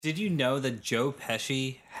Did you know that Joe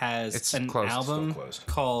Pesci has an album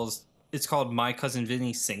called My Cousin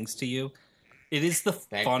Vinny Sings to You? It is the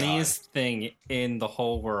funniest thing in the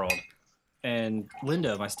whole world. And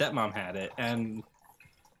Linda, my stepmom, had it, and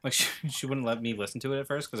like she wouldn't let me listen to it at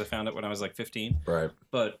first because I found it when I was like 15. Right.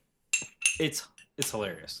 But it's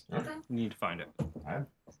hilarious. Okay. You need to find it.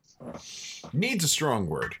 Needs a strong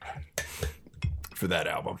word for that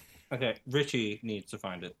album. Okay, Richie needs to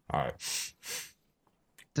find it. All right.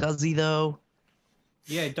 Does he though?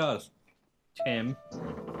 Yeah, it does.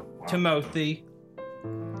 Timothy.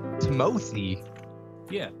 Timothy.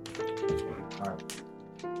 Yeah. All right.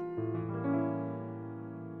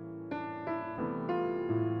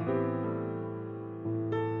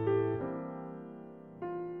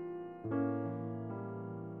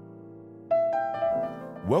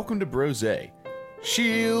 Welcome to Brose.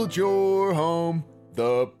 Shield your home,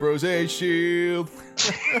 the Brose Shield.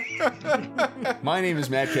 My name is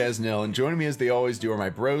Matt Casnell, and joining me as they always do are my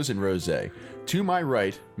bros and Rose. To my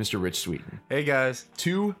right, Mr. Rich Sweeten. Hey, guys.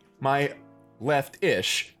 To my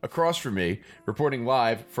left-ish, across from me, reporting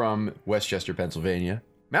live from Westchester, Pennsylvania.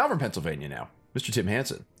 Malvern, Pennsylvania now, Mr. Tim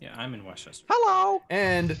Hansen. Yeah, I'm in Westchester. Hello.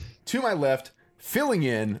 And to my left, filling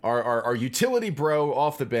in our utility bro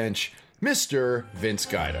off the bench, Mr. Vince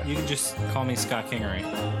Guida. You can just call me Scott Kingery.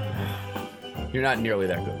 You're not nearly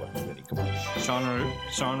that good looking, Vinny. Come on.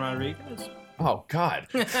 Sean Rodriguez. Oh, God.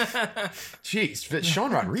 Jeez,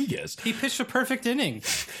 Sean Rodriguez. He pitched a perfect inning.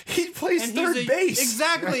 He plays third base.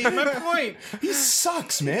 Exactly, my point. He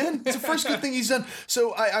sucks, man. It's the first good thing he's done.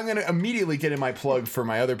 So I'm going to immediately get in my plug for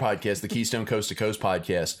my other podcast, the Keystone Coast to Coast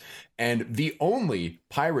podcast. And the only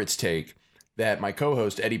Pirates take that my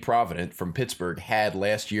co-host Eddie Provident from Pittsburgh had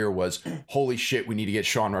last year was, holy shit, we need to get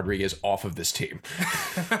Sean Rodriguez off of this team.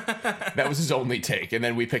 That was his only take. And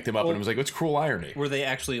then we picked him up and it was like, what's cruel irony? Were they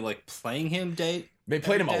actually like playing him They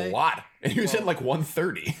played him a lot. And he was at like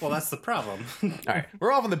 130. Well, that's the problem. All right.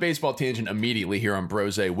 We're off on the baseball tangent immediately here on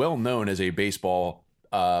Brose, well known as a baseball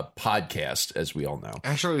podcast, as we all know.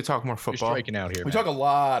 Actually, we talk more football. You're striking out here. We talk a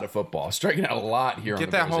lot of football, striking out a lot here on the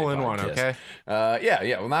Get that Brose hole in podcast. one, okay?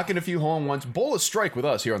 Yeah. We'll knock in a few hole in ones. Bowl a strike with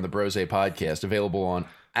us here on the Brose podcast, available on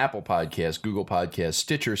Apple Podcasts, Google Podcasts,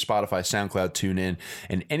 Stitcher, Spotify, SoundCloud, TuneIn,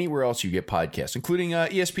 and anywhere else you get podcasts, including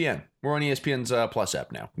ESPN. We're on ESPN's Plus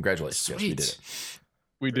app now. Congratulations. Yes, we did it.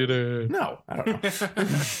 We did it. No, I don't know.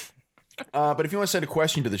 But if you want to send a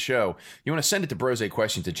question to the show, you want to send it to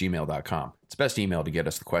brosequestions@gmail.com. It's the best email to get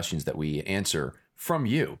us the questions that we answer from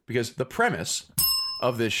you, because the premise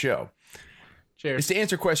of this show is to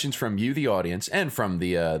answer questions from you, the audience, and from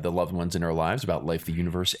the loved ones in our lives about life, the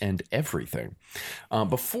universe, and everything.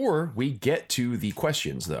 Before we get to the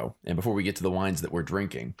questions, though, and before we get to the wines that we're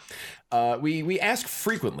drinking, we ask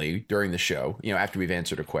frequently during the show, after we've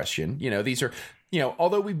answered a question, these are...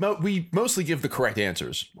 although we mostly give the correct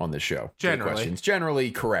answers on this show.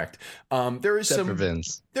 Generally correct. There's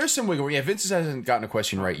some wiggle room. Yeah, Vince hasn't gotten a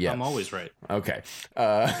question right yet. I'm always right. Okay.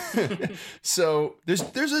 So there's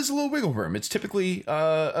a little wiggle room. It's typically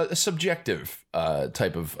a subjective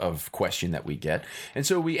type of question that we get. And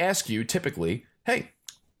so we ask you typically, hey,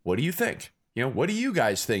 what do you think? What do you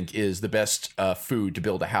guys think is the best food to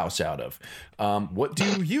build a house out of? What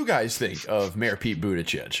do you guys think of Mayor Pete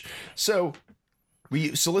Buttigieg? So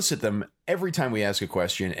we solicit them every time we ask a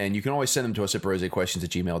question, and you can always send them to us at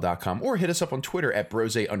brosequestions@gmail.com or hit us up on Twitter at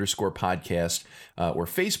brose_podcast or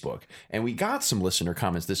Facebook. And we got some listener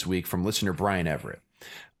comments this week from listener Brian Everett.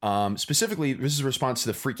 Specifically, this is a response to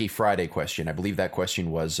the Freaky Friday question. I believe that question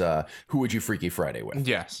was, who would you Freaky Friday with?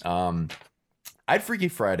 Yes. I'd Freaky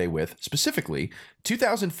Friday with, specifically,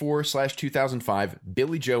 2004/2005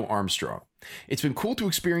 Billy Joe Armstrong. It's been cool to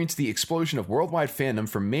experience the explosion of worldwide fandom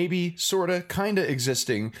from maybe, sorta, kinda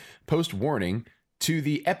existing post-warning to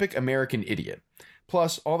the epic American Idiot.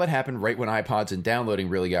 Plus, all that happened right when iPods and downloading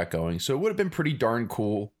really got going, so it would have been pretty darn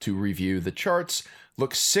cool to review the charts,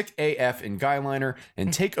 look sick AF in Guyliner,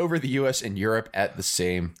 and take over the US and Europe at the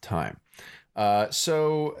same time.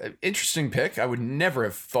 So interesting pick. I would never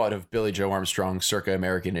have thought of Billy Joe Armstrong circa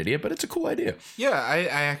American Idiot, but it's a cool idea. Yeah,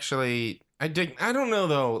 I dig. I don't know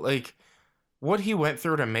though, like what he went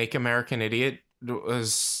through to make American Idiot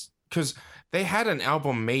was because they had an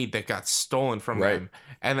album made that got stolen from them,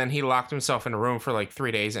 and then he locked himself in a room for like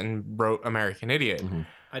 3 days and wrote American Idiot. Mm-hmm.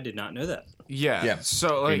 I did not know that. Yeah.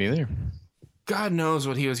 So like, me neither. God knows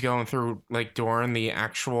what he was going through like during the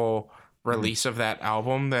actual release of that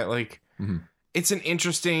album. That like. Mm-hmm. It's an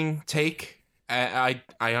interesting take.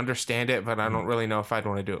 I understand it, but I don't really know if I'd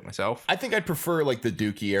want to do it myself. I think I'd prefer like the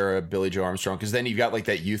Dookie era Billy Joe Armstrong, because then you've got like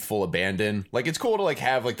that youthful abandon. Like it's cool to like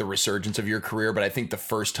have like the resurgence of your career, but I think the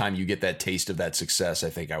first time you get that taste of that success, I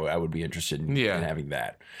think I would be interested in having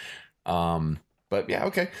that. But yeah,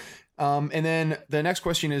 okay. And then the next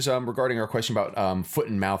question is regarding our question about foot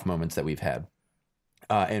and mouth moments that we've had.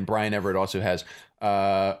 And Brian Everett also has,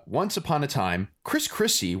 once upon a time, Chris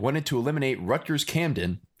Christie wanted to eliminate Rutgers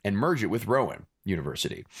Camden and merge it with Rowan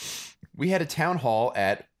University. We had a town hall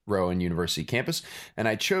at Rowan University campus, and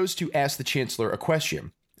I chose to ask the chancellor a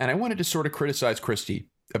question. And I wanted to sort of criticize Christie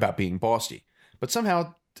about being bossy. But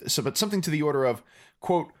something to the order of,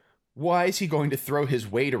 quote, why is he going to throw his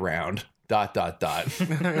weight around? ...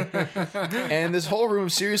 And this whole room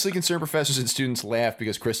of seriously concerned professors and students laughed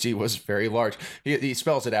because Christie was very large. He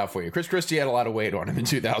spells it out for you. Chris Christie had a lot of weight on him in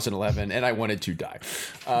 2011, and I wanted to die.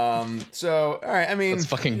 So, all right, I mean... That's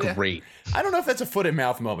fucking great. I don't know if that's a foot and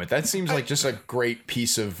mouth moment. That seems like just a great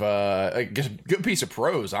piece of... good piece of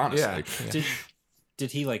prose, honestly. Yeah.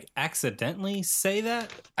 Did he, like, accidentally say that?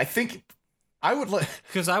 I think... I would like,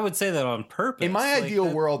 because I would say that on purpose. In my ideal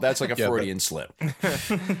world, that's like a Freudian slip. Yeah,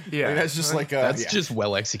 like that's just like that's just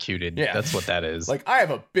well executed. Yeah, that's what that is. Like I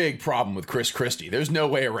have a big problem with Chris Christie. There's no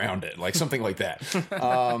way around it. Like something like that.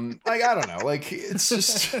 Like I don't know. Like it's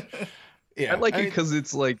just. Yeah, I like it because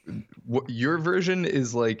it's like your version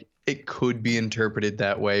is like it could be interpreted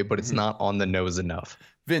that way, but it's not on the nose enough.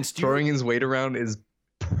 Vince, throwing his weight around is.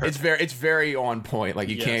 Perfect. It's very on point. Like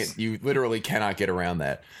you literally cannot get around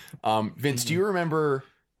that. Vince, do you remember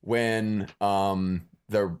when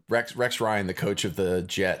the Rex Ryan, the coach of the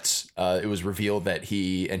Jets, it was revealed that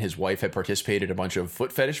he and his wife had participated in a bunch of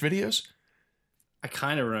foot fetish videos? I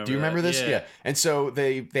kind of remember. Do you remember this? Yeah. And so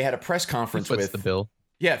they had a press conference with the bill.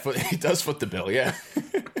 Yeah, he does foot the bill. Yeah.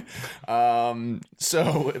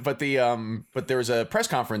 But there was a press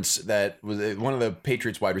conference that was one of the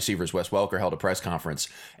Patriots wide receivers, Wes Welker, held a press conference,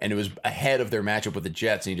 and it was ahead of their matchup with the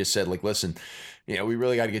Jets, and he just said, like, listen, you know, we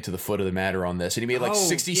really got to get to the foot of the matter on this. And he made like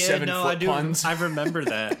 67 foot puns. I remember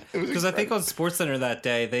that because I think on SportsCenter that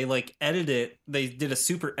day they like edited. They did a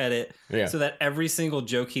super edit so that every single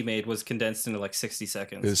joke he made was condensed into like 60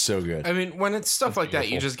 seconds. It was so good. I mean, when it's stuff like that,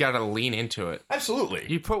 you just got to lean into it. Absolutely.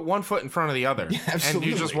 You put one foot in front of the other, and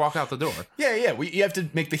you just walk out the door. Yeah. You have to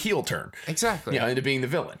make the heel turn. Exactly. Into being the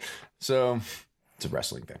villain. So it's a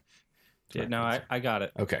wrestling thing. Yeah, no, I got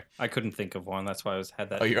it. Okay. I couldn't think of one. That's why I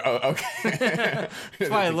had that. Okay. That's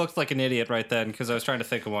why I looked like an idiot right then, because I was trying to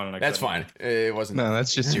think of one. And that's fine. It wasn't. No,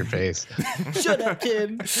 that's just your face. Shut up,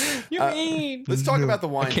 Tim. You're mean. Let's talk about the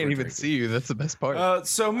wine. I can't even see you. That's the best part.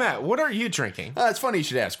 So, Matt, what are you drinking? It's funny you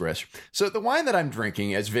should ask, Rich. So the wine that I'm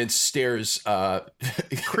drinking, as Vince stares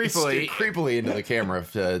creepily into the camera,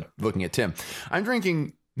 looking at Tim, I'm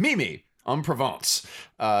drinking Mimi en Provence.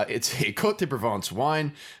 It's a Côte de Provence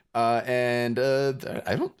wine. And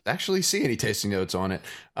I don't actually see any tasting notes on it,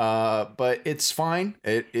 but it's fine.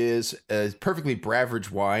 It is a perfectly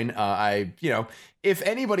Braveridge wine. If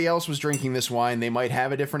anybody else was drinking this wine, they might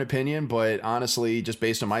have a different opinion, but honestly, just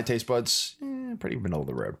based on my taste buds, pretty middle of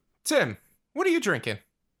the road. Tim, what are you drinking?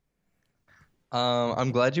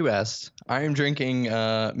 I'm glad you asked. I am drinking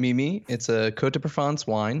Mimi. It's a Côte de Provence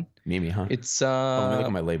wine. Mimi, huh? It's let me look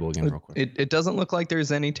at my label again real quick. It doesn't look like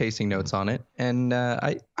there's any tasting notes on it, and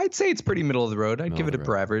I'd say it's pretty middle of the road. I'd give it a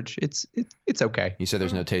Braveridge. It's okay. You said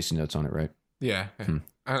there's no tasting notes on it, right? Yeah.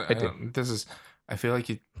 I feel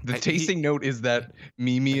like the tasting note is that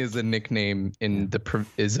Mimi is a nickname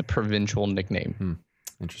is a provincial nickname.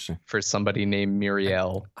 Interesting. For somebody named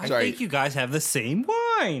Muriel. I think you guys have the same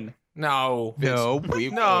wine. No,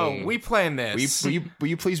 we plan this. Will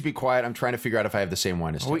you please be quiet? I'm trying to figure out if I have the same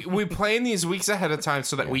wine as Tim. We plan these weeks ahead of time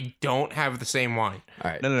so that we don't have the same wine.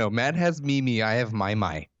 All right. No. Matt has Mimi. I have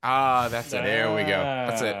my. That's it. There we go.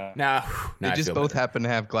 That's it. Now they just both happen to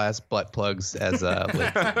have glass butt plugs as lids.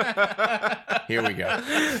 Here we go.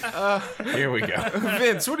 Here we go.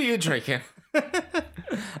 Vince, what are you drinking?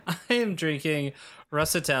 I am drinking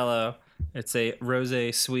Rossatello. It's a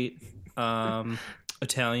rosé sweet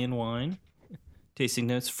Italian wine. Tasting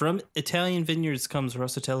notes. From Italian vineyards comes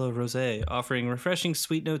Rossatello Rosé, offering refreshing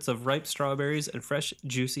sweet notes of ripe strawberries and fresh,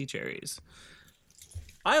 juicy cherries.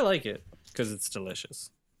 I like it because it's delicious,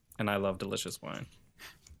 and I love delicious wine.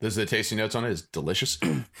 Does the tasting notes on it is delicious?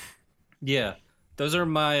 Yeah, those are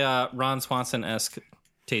my Ron Swanson-esque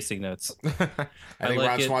tasting notes. I think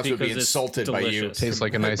Ron Swanson would be insulted by you. Tastes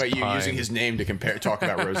like a nice by you pie. Using his name to talk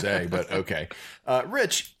about rosé, but okay.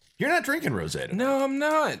 Rich, you're not drinking rosé today. No, I'm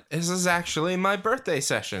not. This is actually my birthday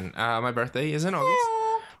session. My birthday is in August.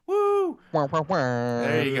 Woo! Woo!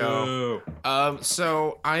 There you go.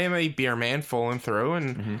 So I am a beer man full and through,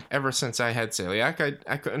 and ever since I had celiac,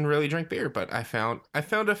 I couldn't really drink beer, but I found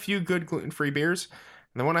a few good gluten-free beers.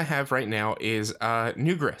 And the one I have right now is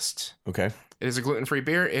New Grist. Okay. It is a gluten-free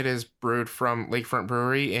beer. It is brewed from Lakefront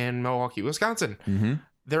Brewery in Milwaukee, Wisconsin. Mm-hmm.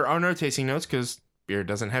 There are no tasting notes because beer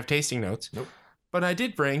doesn't have tasting notes. Nope. But I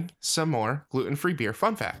did bring some more gluten-free beer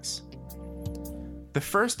fun facts. The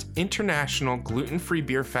first International Gluten-Free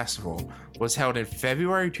Beer Festival was held in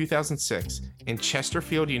February 2006 in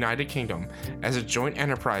Chesterfield, United Kingdom, as a joint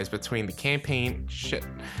enterprise between the Campaign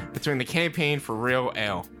for Real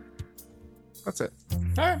Ale. That's it. All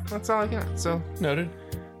right, that's all I got. So noted.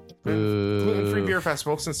 Gluten-free beer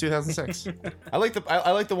festival since 2006. I like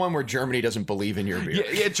the one where Germany doesn't believe in your beer.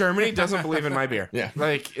 Yeah, Germany doesn't believe in my bear. Yeah,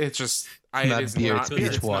 like it's just it's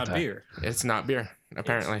not beer. It's not beer.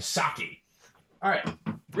 Apparently, it's sake. All right,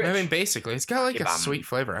 Rich. I mean, basically, it's got like a sweet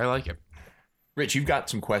flavor. I like it. Rich, you've got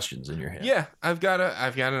some questions in your head. Yeah, I've got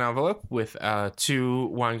an envelope with 2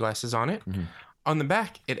 wine glasses on it. Mm-hmm. On the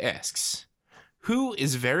back, it asks, "Who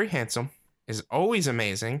is very handsome, is always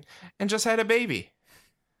amazing, and just had a baby?"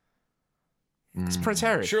 It's Prince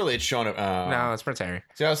Harry. Surely it's Sean. No, it's Prince Harry.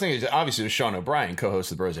 See, I was thinking, obviously, it was Sean O'Brien, co-host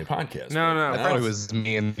of the Brose podcast. No. I thought it was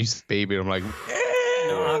me and his baby. I'm like,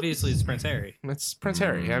 no, obviously it's Prince Harry. It's Prince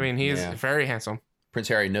Harry. I mean, he is very handsome. Prince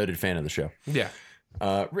Harry, noted fan of the show. Yeah.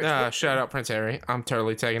 Rich, shout out Prince Harry. I'm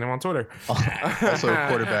totally tagging him on Twitter. Also a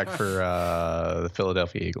quarterback for the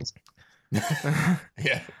Philadelphia Eagles.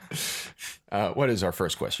 Yeah. What is our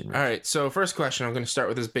first question, Rich? All right. So first question, I'm going to start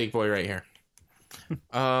with this big boy right here.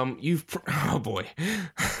 Oh boy.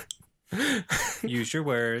 Use your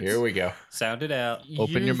words. Here we go. Sound it out.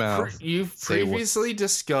 Open your mouth. You've previously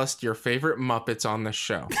discussed your favorite Muppets on the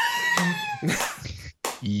show.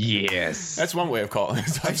 Yes. That's one way of calling it.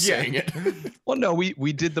 Saying it. Well, no,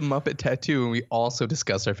 we did the Muppet tattoo and we also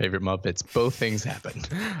discussed our favorite Muppets. Both things happened.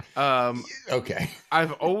 Okay.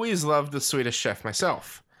 I've always loved the Swedish Chef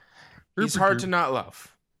myself. He's hard to not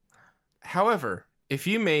love. However, if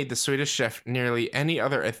you made the Swedish Chef nearly any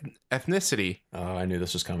other ethnicity, oh, I knew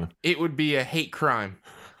this was coming. It would be a hate crime.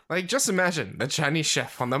 Like, just imagine the Chinese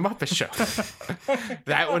chef on the Muppet Show.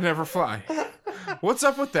 That would never fly. What's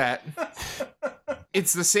up with that?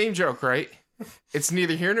 It's the same joke, right? It's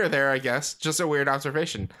neither here nor there, I guess. Just a weird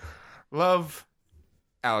observation. Love,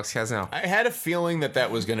 Alex Casnell. I had a feeling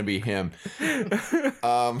that was going to be him.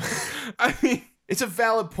 I mean, it's a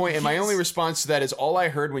valid point, and my only response to that is all I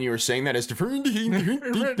heard when you were saying that is it's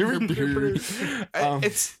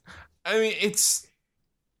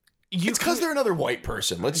because they're another white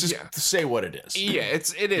person. Let's just say what it is. Yeah,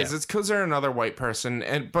 it is. It's because they're another white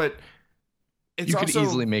person, but it's you also, could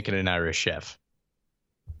easily make it an Irish chef.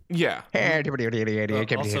 Yeah.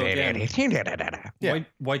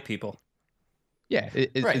 White people. Yeah,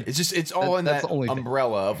 right. It's all in that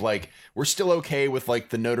umbrella of like we're still okay with like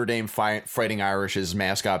the Notre Dame Fighting Irish's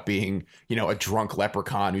mascot being a drunk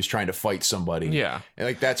leprechaun who's trying to fight somebody. Yeah, and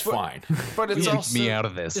like that's fine. But it's also me out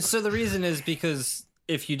of this. So the reason is because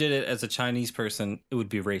if you did it as a Chinese person, it would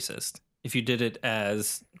be racist. If you did it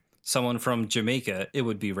as someone from Jamaica, it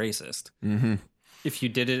would be racist. Mm-hmm. If you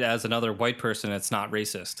did it as another white person, it's not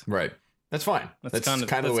racist. Right. That's fine. That's kind of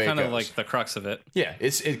the way it goes. That's kind of like the crux of it. Yeah,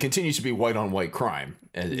 it continues to be white on white crime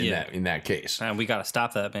in that case. And we got to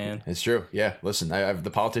stop that, man. It's true. Yeah, listen, the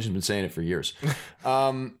politicians been saying it for years.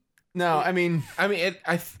 No, I mean,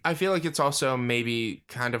 I feel like it's also maybe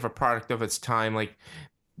kind of a product of its time, like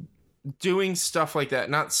doing stuff like that.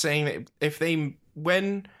 Not saying that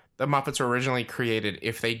when the Muppets were originally created,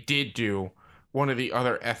 if they did do one of the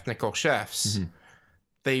other ethnical chefs,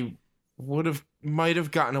 they might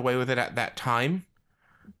have gotten away with it at that time.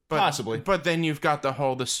 But, possibly. But then you've got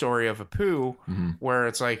the story of Apu, where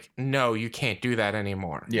it's like, no, you can't do that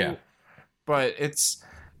anymore. Yeah. But it's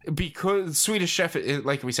because Swedish Chef,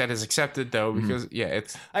 like we said, is accepted though, because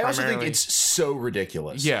I also think it's so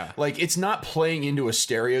ridiculous. Yeah. Like it's not playing into a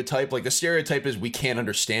stereotype. Like the stereotype is we can't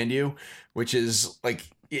understand you, which is like,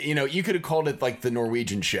 you could have called it like the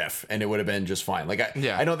Norwegian chef and it would have been just fine. Like,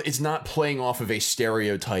 I know it's not playing off of a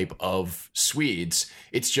stereotype of Swedes.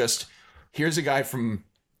 It's just, here's a guy from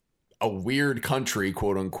a weird country,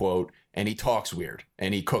 quote unquote, and he talks weird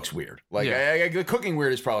and he cooks weird. Like, the cooking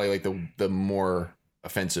weird is probably like the more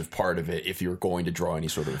offensive part of it if you're going to draw any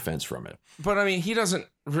sort of offense from it. But I mean, he doesn't,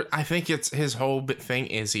 I think it's his whole thing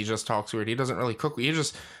is he just talks weird. He doesn't really cook. He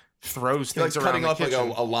just throws things around cutting the up kitchen.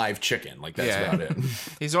 like a live chicken. Like that's about it.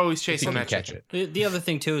 He's always chasing that chicken. The other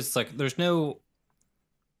thing too is like there's no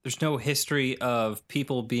history of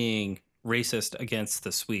people being racist against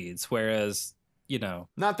the Swedes, whereas you know.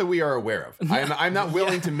 Not that we are aware of. I'm not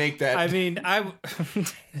willing to make that. I mean,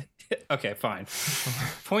 okay, fine.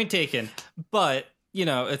 Point taken. But, you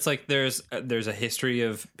know, it's like there's a history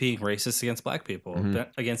of being racist against black people,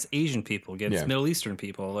 against Asian people, against Middle Eastern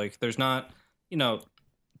people. Like, there's not, you know,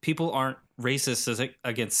 people aren't racist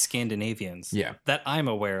against Scandinavians. Yeah. That I'm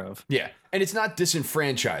aware of. Yeah. And it's not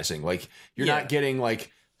disenfranchising. Like, you're not getting,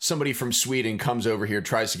 like, somebody from Sweden comes over here,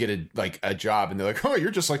 tries to get a job, and they're like, oh, you're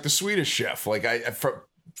just like the Swedish chef. Like,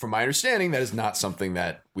 from my understanding, that is not something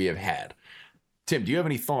that we have had. Tim, do you have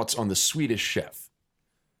any thoughts on the Swedish chef?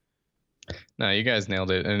 No, you guys nailed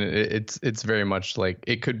it. And it's very much like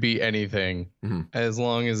it could be anything as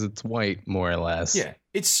long as it's white, more or less. Yeah.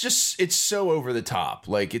 It's so over the top.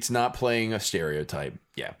 Like, it's not playing a stereotype.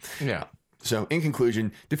 Yeah. Yeah. So, in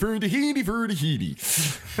conclusion, defer the heedy.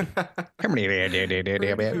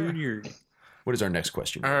 What is our next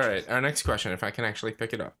question? All right. Our next question, if I can actually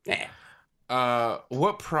pick it up. Yeah.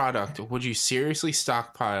 What product would you seriously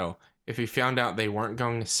stockpile if you found out they weren't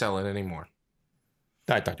going to sell it anymore?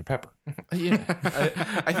 Diet Dr. Pepper. Yeah.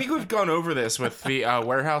 I think we've gone over this with the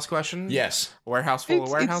warehouse question. Yes. Warehouse full of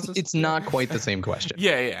warehouses. It's not quite the same question.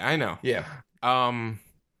 Yeah, I know. Yeah.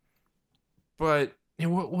 But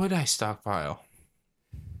what would I stockpile?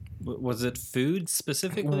 Was it food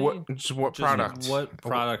specifically? What product? What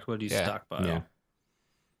product would you stockpile?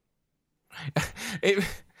 Yeah.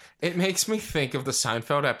 It makes me think of the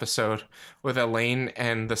Seinfeld episode with Elaine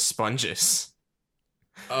and the sponges.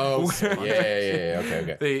 Oh, yeah.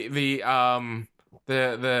 Okay.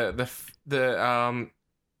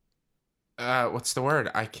 What's the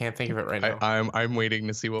word? I can't think of it right now. I'm waiting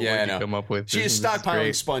to see what word you come up with. She is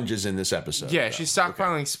stockpiling sponges in this episode. Yeah, she's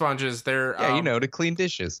stockpiling sponges. They're to clean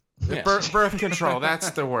dishes. Birth control.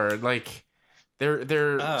 That's the word. Like they're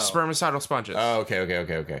spermicidal sponges. Oh,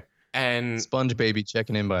 okay. And Sponge Baby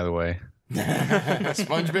checking in, by the way.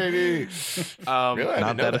 Sponge Baby. Really?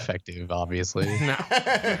 Not that effective, obviously. No.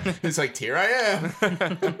 It's like, here I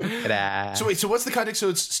am. So what's the context? So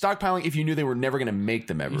it's stockpiling if you knew they were never going to make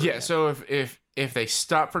them ever. Yeah. So if they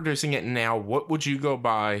stop producing it now, what would you go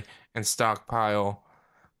buy and stockpile?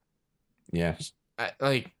 Yeah.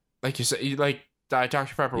 Like you said, like Diet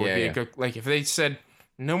Dr. Pepper would be a good. Like if they said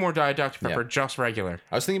no more Diet Dr. Pepper, just regular.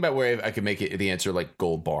 I was thinking about where I could make it the answer like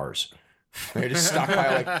gold bars. They just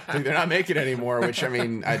stockpile like they're not making it anymore, which I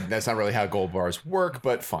mean that's not really how gold bars work,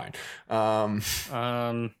 but fine. It's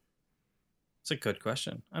a good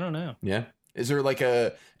question. I don't know. Yeah. Is there like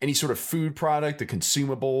any sort of food product, a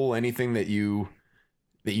consumable, anything that you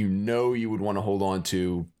know you would want to hold on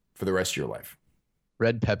to for the rest of your life?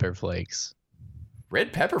 Red pepper flakes.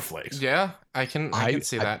 Red pepper flakes. Yeah, I can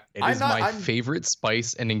see that. It is my favorite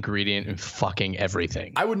spice and ingredient in fucking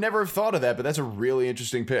everything. I would never have thought of that, but that's a really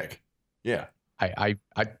interesting pick. Yeah. I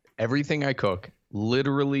everything I cook,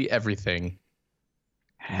 literally everything,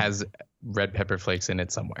 has red pepper flakes in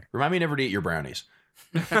it somewhere. Remind me never to eat your brownies.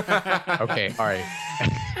 Okay, all right.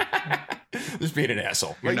 Just being an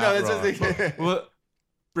asshole. You're like, not no, that's wrong. Well,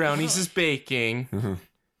 brownies is baking. Mm-hmm.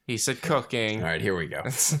 He said cooking. All right, here we go.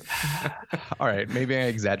 All right, maybe I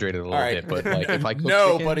exaggerated a little bit, but like if I cook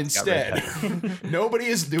chicken, but instead, nobody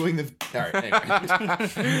is doing the. All right,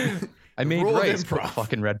 anyway. I made rice, put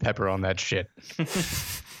fucking red pepper on that shit. I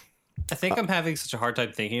think I'm having such a hard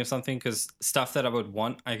time thinking of something because stuff that I would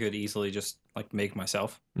want, I could easily just like make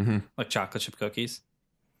myself, like chocolate chip cookies.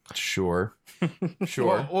 Sure.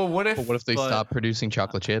 Well, what if they stop producing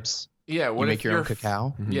chocolate chips? Yeah, what if make your own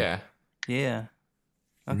cacao? Mm-hmm. Yeah.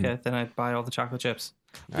 Okay, then I'd buy all the chocolate chips.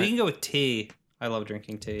 We can go with tea. I love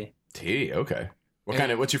drinking tea. Tea, okay.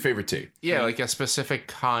 What's your favorite tea? Yeah, like a specific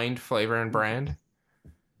kind, flavor, and brand.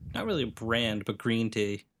 Not really a brand, but green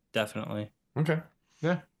tea, definitely. Okay.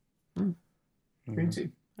 Yeah. Green tea.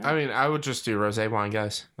 I mean, I would just do rosé wine,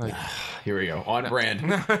 guys. Like, here we go. On brand.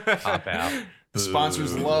 Pop out.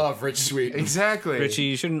 Sponsors love Rich Sweet. Exactly. Richie,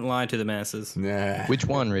 you shouldn't lie to the masses. Nah. Which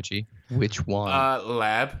one, Richie? Which one?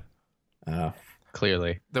 Lab.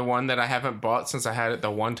 Clearly. The one that I haven't bought since I had it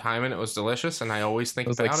the one time and it was delicious and I always think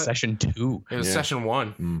about it. It was like session 2. It was session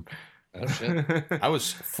 1. Mm. Oh, shit. I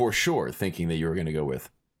was for sure thinking that you were going to go with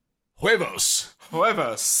huevos.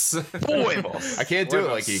 Huevos. I can't do it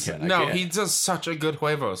like he can. He does such a good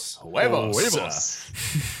huevos. Huevos.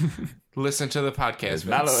 Listen to the podcast.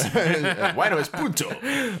 Bueno es punto.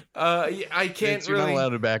 I can't You're not allowed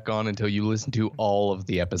to back on until you listen to all of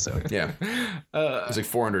the episodes. Yeah. It's like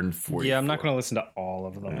 440. Yeah, I'm not going to listen to all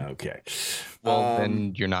of them. Okay. Well,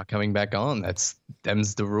 then you're not coming back on.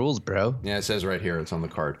 Them's the rules, bro. Yeah, it says right here. It's on the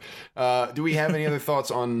card. Do we have any other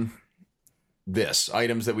thoughts on this?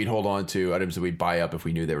 Items that we'd hold on to, items that we'd buy up if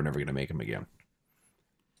we knew they were never going to make them again.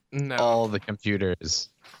 No. All the computers.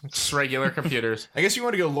 Just regular computers. I guess you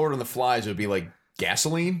want to go Lord on the Flies, it would be like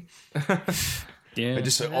gasoline. Yeah. I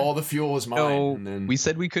just all the fuel is mine. No, and then... we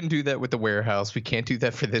said we couldn't do that with the warehouse. We can't do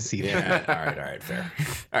that for this either. Yeah, all right, fair.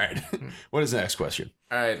 All right. What is the next question?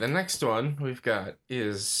 All right, the next one we've got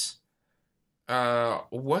is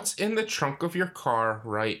what's in the trunk of your car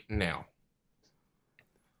right now?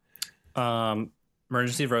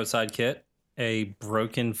 Emergency roadside kit, a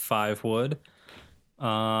broken 5-wood,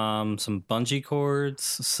 some bungee cords,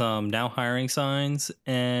 some now hiring signs,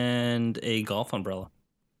 and a golf umbrella.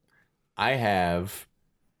 I have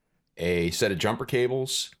a set of jumper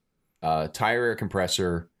cables, tire air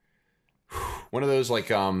compressor, one of those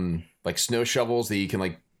like snow shovels that you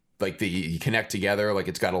can you connect together, like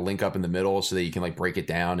it's got a link up in the middle so that you can like break it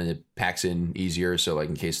down and it packs in easier. So like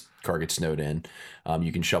in case the car gets snowed in,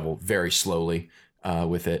 you can shovel very slowly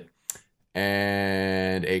with it,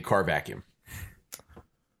 and a car vacuum.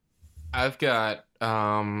 I've got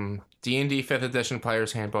D&D 5th edition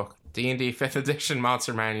player's handbook, D&D 5th edition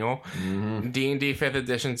monster manual, D&D 5th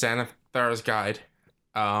edition Xanathar's guide.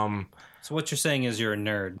 So what you're saying is you're a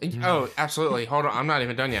nerd. Oh, absolutely. Hold on, I'm not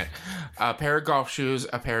even done yet. A pair of golf shoes,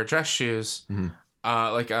 a pair of dress shoes,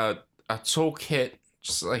 like a tool kit,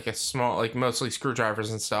 just like a small, like mostly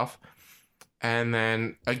screwdrivers and stuff. And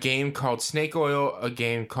then a game called Snake Oil, a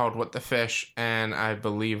game called What the Fish, and I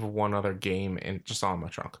believe one other game just all in my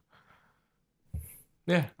trunk.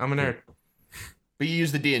 Yeah, I'm a nerd. But you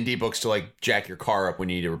use the D&D books to like jack your car up when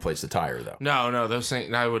you need to replace the tire, though. No, those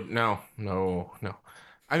things. I would no.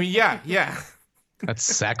 I mean, yeah. That's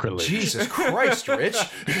sacrilege. Jesus Christ, Rich.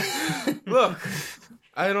 Look,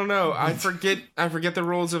 I don't know. I forget the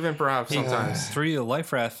rules of improv sometimes. Threw you a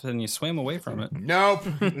life raft and you swam away from it. Nope.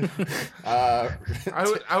 I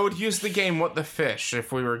would use the game What the Fish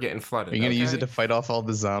if we were getting flooded. Are you going to use it to fight off all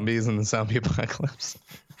the zombies in the zombie apocalypse?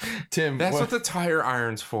 Tim, that's what the tire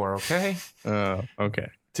iron's for, okay? Oh, okay.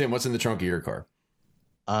 Tim, what's in the trunk of your car?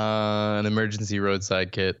 An emergency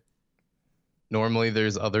roadside kit. Normally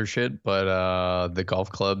there's other shit, but the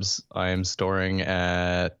golf clubs I am storing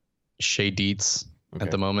at Chez Dietz at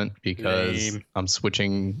the moment because I'm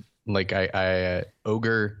switching. Like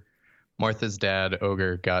Martha's dad,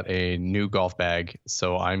 Ogre, got a new golf bag,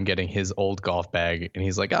 so I'm getting his old golf bag, and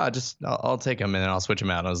he's like, I'll take him and then I'll switch him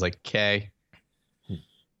out. And I was like, okay.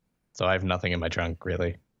 So I have nothing in my trunk,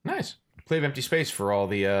 really. Nice. Play of empty space for all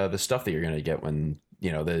the stuff that you're going to get when,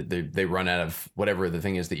 you know, they run out of whatever the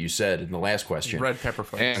thing is that you said in the last question. Red pepper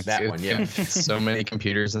flakes. That one, yeah. So many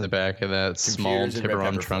computers in the back of that small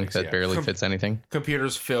Tiburon trunk that barely fits anything.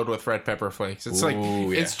 Computers filled with red pepper flakes. It's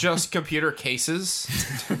it's just computer cases,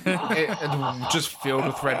 just filled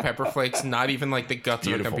with red pepper flakes. Not even like the guts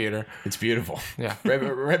of a computer. It's beautiful. Yeah,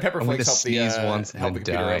 red pepper flakes help the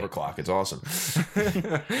computer die. overclock. It's awesome.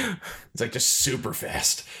 It's like just super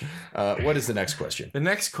fast. What is the next question? The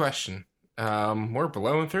next question. We're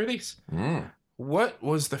blowing through these. What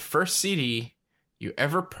was the first CD you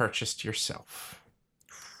ever purchased yourself?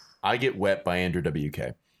 I Get Wet by Andrew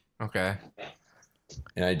WK. Okay.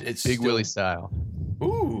 And it's Big Willie style.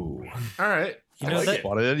 Ooh. All right. You know, I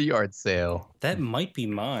bought it at a yard sale. That might be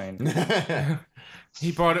mine.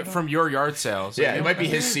 He bought it from your yard sale. So yeah, it might be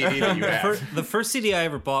his CD that you have. The first CD I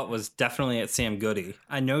ever bought was definitely at Sam Goody.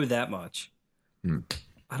 I know that much.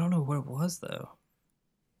 I don't know what it was, though.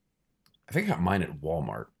 I think I got mine at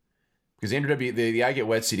Walmart. Because Andrew the I Get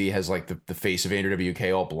Wet CD has like the face of Andrew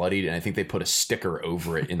WK all bloodied, and I think they put a sticker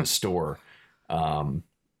over it in the store.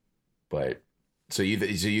 But so you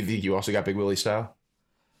think you also got Big Willie style?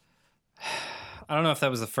 I don't know if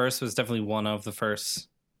that was the first. It was definitely one of the first.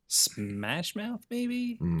 Smash Mouth,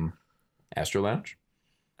 maybe? Astro Lounge?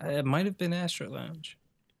 It might have been Astro Lounge.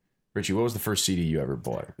 Richie, what was the first CD you ever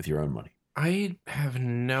bought with your own money? I have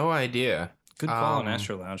no idea. Good call on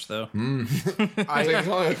Astro Lounge, though. There's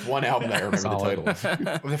only like one album that I remember the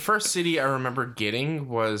title. The first CD I remember getting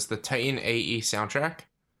was the Titan AE soundtrack.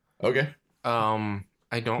 Okay. I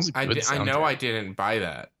know I didn't buy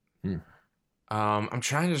that. I'm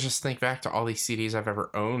trying to just think back to all these CDs I've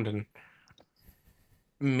ever owned, and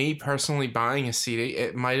me personally buying a CD,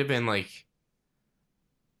 it might have been like,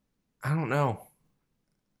 I don't know.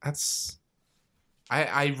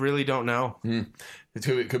 I really don't know.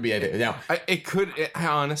 It could be now. It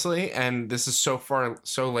honestly, and this is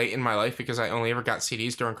so late in my life because I only ever got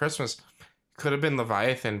CDs during Christmas. Could have been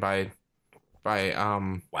Leviathan by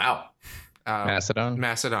wow.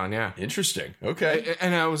 Macedon, yeah. Interesting. Okay.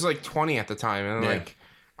 And I was like 20 at the time, and like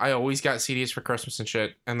I always got CDs for Christmas and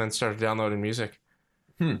shit, and then started downloading music.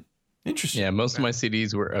 Interesting. Yeah, most of my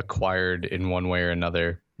CDs were acquired in one way or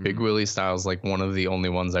another. Big Willie Style's like one of the only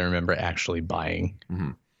ones I remember actually buying.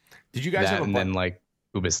 Did you guys have and then like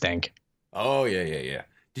Ubastank? Oh yeah.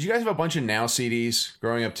 Did you guys have a bunch of Now CDs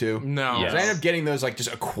growing up too? No. Yes. I ended up getting those, like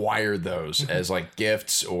just acquired those as like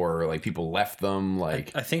gifts, or like people left them.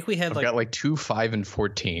 Like I think we had I've got like 2, 5, and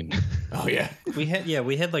 14. oh yeah, we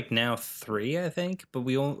had like Now 3, I think, but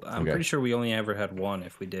I'm pretty sure we only ever had one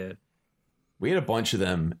if we did. we had a bunch of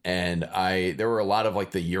them, and there were a lot of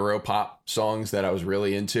like the Europop songs that I was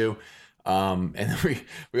really into. And then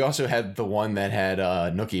we also had the one that had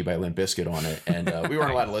Nookie by Limp Bizkit on it, and we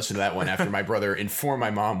weren't allowed to listen to that one after my brother informed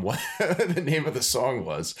my mom what the name of the song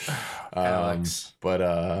was. Alex. But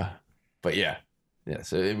yeah.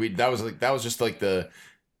 So that was just like the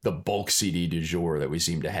bulk CD du jour that we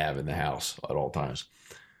seem to have in the house at all times.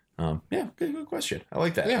 Yeah, good question. I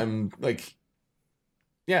like that. Yeah. I'm like,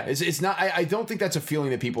 yeah, it's not. I don't think that's a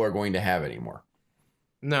feeling that people are going to have anymore.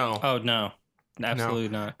 No. Oh no. Absolutely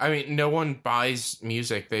not. I mean, no one buys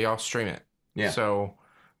music; they all stream it. Yeah. So,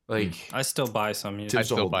 like, I still buy some music. I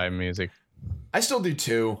still buy music. I still do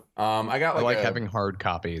too. I like having hard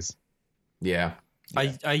copies. Yeah.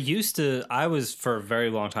 I was for a very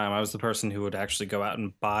long time, I was the person who would actually go out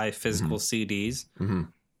and buy physical CDs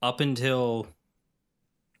up until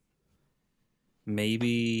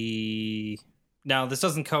maybe. Now, this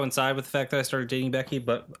doesn't coincide with the fact that I started dating Becky,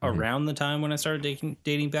 but around the time when I started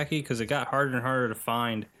dating Becky, because it got harder and harder to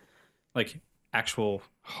find like actual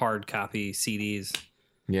hard copy CDs.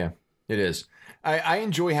 Yeah, it is. I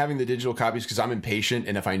enjoy having the digital copies because I'm impatient,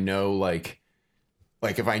 and if I know like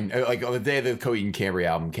if I like on the day the Coheed and Cambria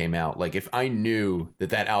album came out, like if I knew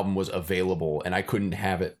that album was available and I couldn't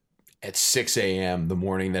have it at 6 a.m. the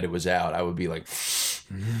morning that it was out, I would be like,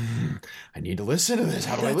 I need to listen to this.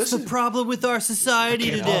 How do I listen? That's the problem with our society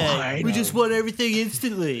today. We just want everything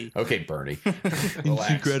instantly. Okay, Bernie.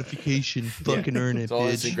 Instant gratification. Fucking earn it, it's all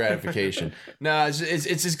bitch. instant gratification. No,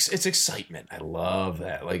 it's excitement. I love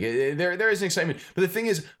that. Like there is an excitement. But the thing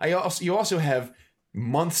is, you also have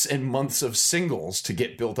months and months of singles to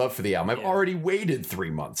get built up for the album. I've already waited 3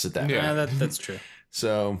 months at that. Yeah, that's true.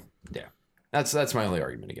 So yeah, that's my only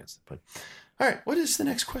argument against it. But all right, what is the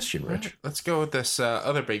next question, Rich? right, let's go with this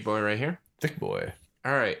other big boy right here. Thick boy.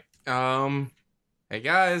 All right. Hey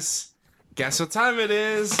guys, guess what time it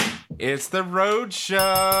is? It's the Road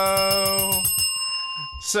Show.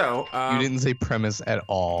 So you didn't say premise at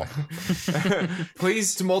all.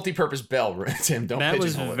 Please, it's a multi-purpose bell, Tim. Don't. Matt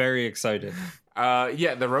was very excited.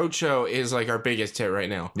 Yeah, the Road Show is like our biggest hit right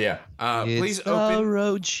now. Yeah. Please it's open the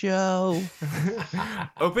Road Show.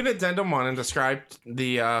 Open Addendum 1 and describe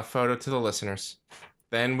the photo to the listeners.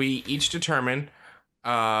 Then we each determine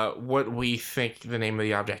what we think the name of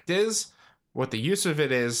the object is, what the use of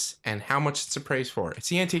it is, and how much it's appraised for. It's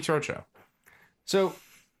the Antiques Roadshow. So,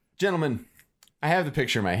 gentlemen, I have the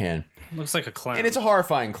picture in my hand. Looks like a clown. And it's a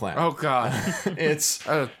horrifying clown. Oh, God. It's...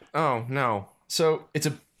 oh, no. So, it's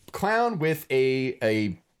a clown with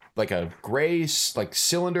a gray like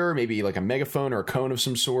cylinder, maybe like a megaphone or a cone of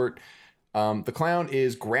some sort. The clown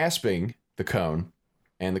is grasping the cone,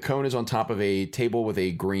 and the cone is on top of a table with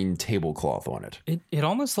a green tablecloth on it. It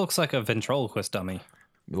almost looks like a ventriloquist dummy.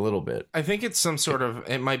 A little bit. I think it's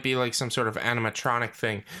it might be like some sort of animatronic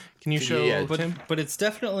thing. Can you show Tim? But it's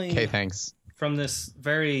definitely Okay, thanks. From this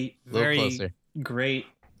very, Very very great.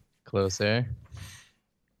 Closer.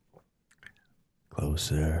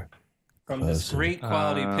 Closer. From this great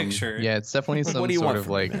quality picture. Yeah, it's definitely some sort of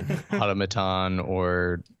like automaton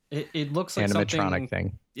or it looks like animatronic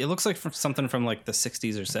thing. It looks like something from like the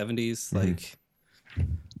 60s or 70s. Like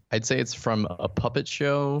I'd say it's from a puppet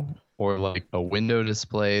show or like a window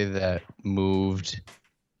display that moved.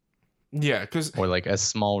 Yeah, or like a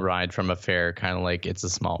small ride from a fair, kind of like It's a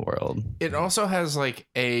Small World. It also has like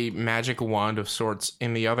a magic wand of sorts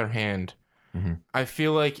in the other hand. Mm-hmm. I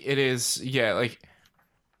feel like it is, like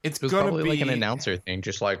it was gonna probably be like an announcer thing,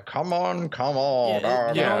 just like come on.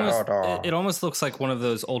 It almost looks like one of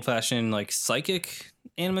those old-fashioned like psychic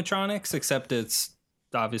animatronics, except it's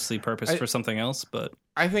obviously purposed for something else. But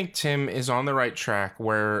I think Tim is on the right track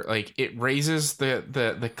where like it raises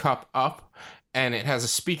the cup up and it has a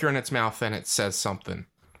speaker in its mouth and it says something.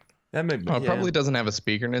 That may be, it probably doesn't have a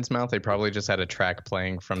speaker in its mouth. They probably just had a track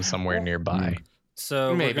playing from somewhere nearby.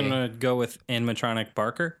 So we're gonna go with animatronic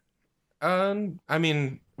Barker. I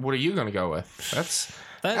mean, what are you gonna go with? That's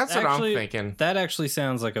what I'm thinking. That actually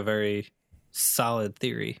sounds like a very solid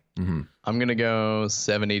theory. Mm-hmm. I'm gonna go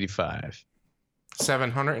 785.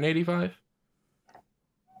 785.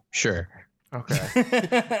 Sure.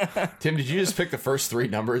 Okay. Tim, did you just pick the first three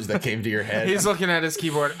numbers that came to your head? He's looking at his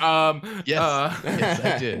keyboard. Yes, yes,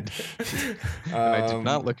 I did. I did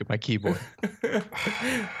not look at my keyboard.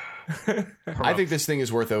 I think this thing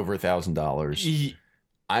is worth over $1,000.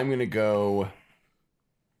 I'm going to go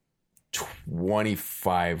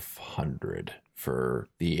 $2,500 for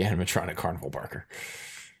the animatronic carnival barker.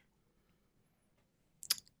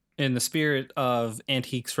 In the spirit of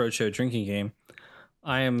Antiques Roadshow drinking game,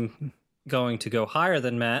 I am going to go higher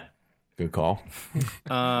than Matt. Good call.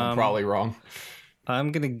 I'm probably wrong.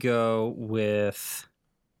 I'm going to go with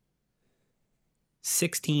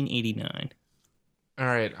 $1,689. All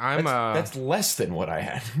right, that's less than what I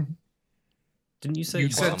had. Didn't you say you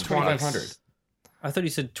said 2,500? I thought you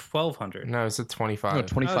said 1,200. No, it's at 25. No,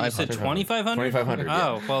 2,500. You said 2,500? 2,500.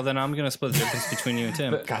 Oh, well, then I'm going to split the difference between you and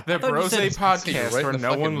Tim. The Brose podcast right where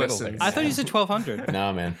no one listens. I thought you said 1,200.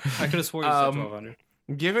 Nah, man. I could have swore you said 1,200.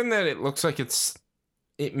 Given that it looks like it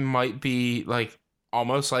might be like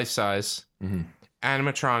almost life size,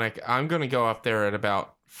 animatronic, I'm going to go up there at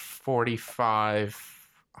about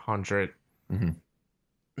 4,500.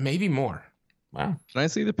 Maybe more. Wow. Can I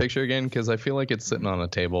see the picture again? Because I feel like it's sitting on a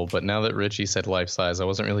table, but now that Richie said life size, I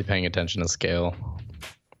wasn't really paying attention to scale.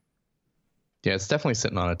 Yeah, it's definitely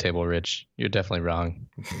sitting on a table, Rich. You're definitely wrong.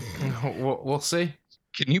 We'll see.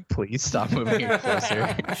 Can you please stop moving it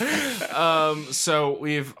closer? So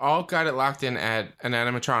we've all got it locked in at an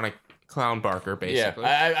animatronic clown barker, basically.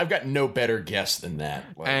 Yeah, I've got no better guess than that.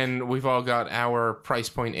 And we've all got our price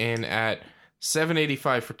point in at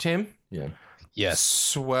 $785 for Tim. Yeah.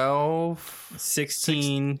 Yes.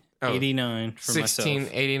 1,689 for myself.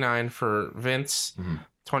 $1,689 for Vince.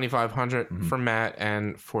 $2,500 for Matt,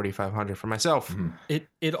 and $4,500 for myself.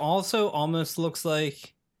 It also almost looks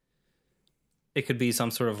like it could be some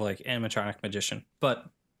sort of like animatronic magician, but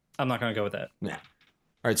I'm not going to go with that. Yeah.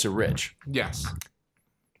 All right, so Rich. Yes.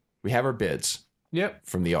 We have our bids. Yep.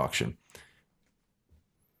 From the auction.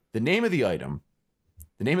 The name of the item,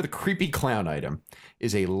 the name of the creepy clown item,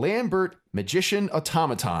 is a Lambert Magician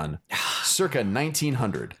Automaton, circa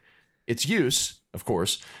 1900. Its use, of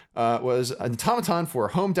course, was an automaton for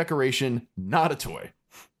home decoration, not a toy.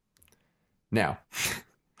 Now,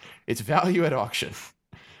 its value at auction.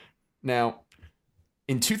 Now,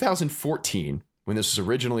 in 2014, when this was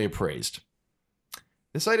originally appraised,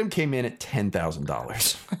 this item came in at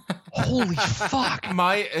 $10,000. Holy fuck.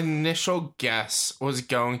 My initial guess was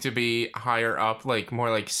going to be higher up, like more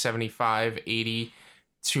like 75, 80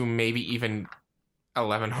 to maybe even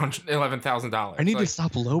 $11,000. I need to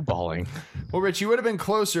stop lowballing. Well, Rich, you would have been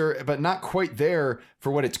closer, but not quite there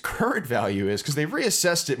for what its current value is, because they've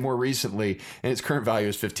reassessed it more recently, and its current value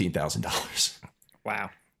is $15,000.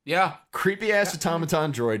 Wow. Yeah. Creepy ass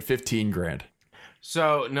automaton droid, $15,000.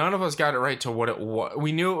 So none of us got it right to what it was.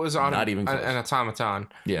 We knew it was on Not even close. an automaton.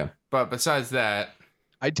 Yeah. But besides that,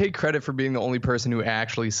 I take credit for being the only person who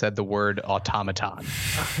actually said the word automaton.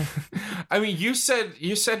 I mean, you said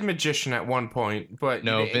magician at one point, but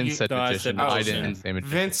no, Vince said magician. I didn't say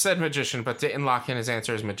magician. Vince said magician, but didn't lock in his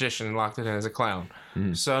answer as magician and locked it in as a clown.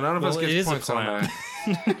 So none of us get points on that.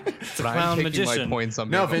 It's a clown magician. My points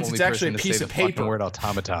on no, Vince, it's actually a piece of paper. The word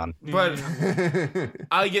automaton. But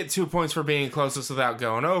I get 2 points for being closest without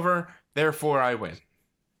going over. Therefore, I win.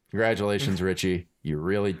 Congratulations, Richie. You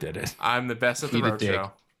really did it. I'm the best at the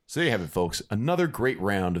roadshow. So there you have it, folks. Another great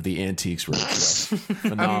round of the Antiques Roadshow.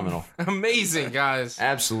 Phenomenal. Amazing, guys.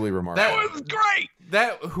 Absolutely remarkable. That was great.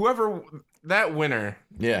 That winner.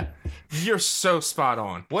 Yeah. You're so spot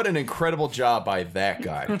on. What an incredible job by that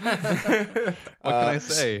guy. What can I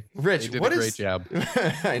say? Rich, he did a great job.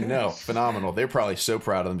 I know. Phenomenal. They're probably so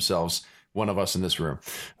proud of themselves, one of us in this room.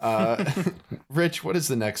 Rich, what is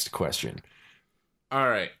the next question? All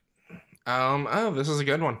right. This is a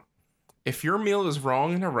good one. If your meal is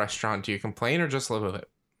wrong in a restaurant, do you complain or just live with it?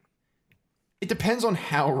 It depends on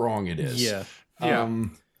how wrong it is. Yeah.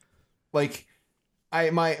 Like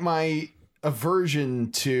my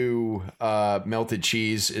aversion to melted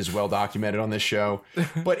cheese is well documented on this show.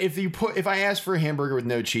 But if I ask for a hamburger with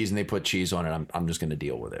no cheese and they put cheese on it, I'm just going to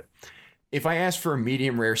deal with it. If I ask for a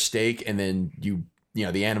medium rare steak and then you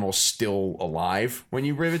know the animal's still alive when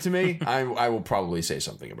you give it to me, I will probably say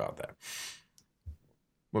something about that.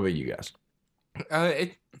 What about you guys?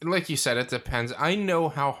 It like you said, it depends. I know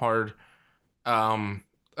how hard, waiter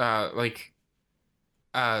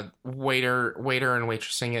and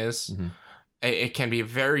waitressing is. Mm-hmm. It can be a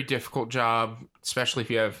very difficult job, especially if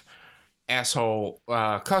you have asshole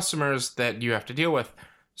customers that you have to deal with.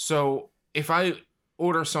 So if I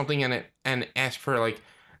order something in it and ask for like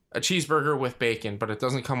a cheeseburger with bacon, but it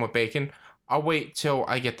doesn't come with bacon, I'll wait till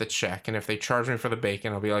I get the check. And if they charge me for the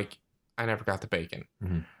bacon, I'll be like, I never got the bacon.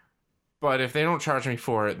 Mm-hmm. But if they don't charge me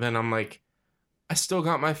for it, then I'm like, I still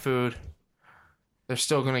got my food. They're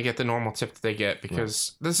still going to get the normal tip that they get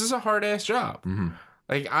because this is a hard ass job. Mm-hmm.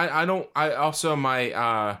 Like I also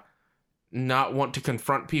my not want to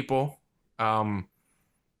confront people,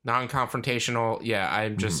 non-confrontational. Yeah,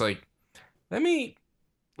 I'm just like, let me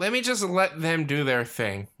just let them do their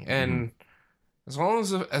thing, and as long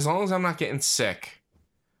as I'm not getting sick,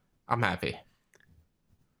 I'm happy.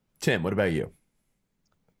 Tim, what about you?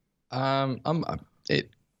 It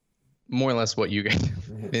more or less what you guys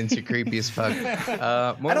into creepy as fuck.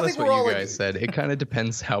 More or less what you guys said. It kind of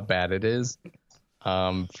depends how bad it is.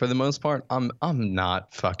 For the most part, I'm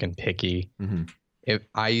not fucking picky. If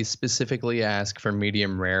I specifically ask for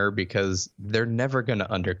medium rare because they're never gonna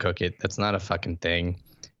undercook it. That's not a fucking thing.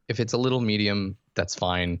 If it's a little medium, that's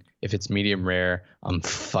fine. If it's medium rare, I'm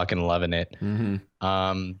fucking loving it.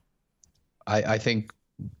 I think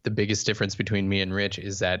the biggest difference between me and Rich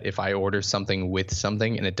is that if I order something with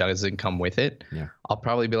something and it doesn't come with it, I'll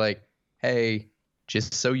probably be like, hey,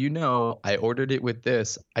 just so you know, I ordered it with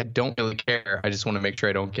this. I don't really care. I just want to make sure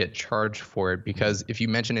I don't get charged for it, because if you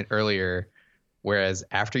mention it earlier, whereas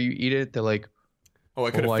after you eat it, they're like, oh,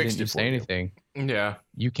 I could have fixed it. Say anything? Yeah,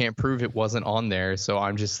 you can't prove it wasn't on there, so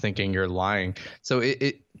I'm just thinking you're lying. So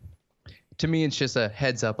it to me, it's just a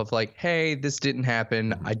heads up of like, hey, this didn't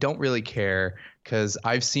happen. I don't really care because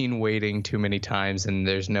I've seen waiting too many times, and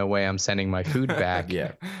there's no way I'm sending my food back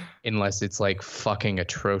unless it's like fucking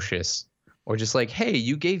atrocious. Or just like, hey,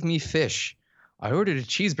 you gave me fish. I ordered a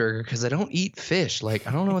cheeseburger because I don't eat fish. Like,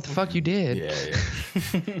 I don't know what the fuck you did.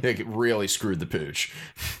 They really screwed the pooch.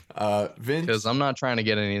 Vince? Because I'm not trying to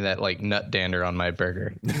get any of that like nut dander on my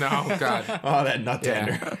burger. No, God. Oh, that nut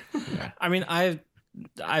dander. I mean,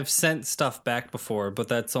 I've sent stuff back before, but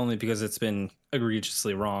that's only because it's been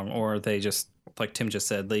egregiously wrong, or they just, like Tim just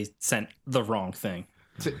said, they sent the wrong thing.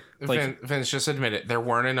 Vince, just admit it. There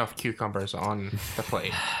weren't enough cucumbers on the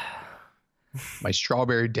plate. My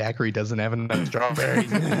strawberry daiquiri doesn't have enough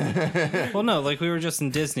strawberries. Well, no, like we were just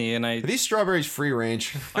in Disney, and Are these strawberries free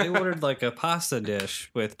range? I ordered like a pasta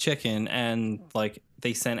dish with chicken, and like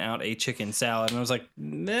they sent out a chicken salad, and I was like,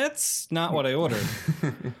 that's not what I ordered.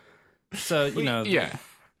 So, you know, yeah.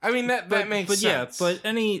 I mean that makes sense. Yeah, but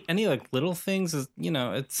any like little things is, you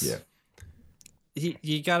know, it's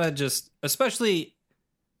you gotta just, especially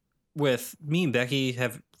with me and Becky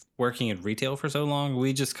have working in retail for so long,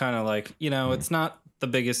 we just kind of like, you know, it's not the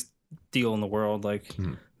biggest deal in the world. Like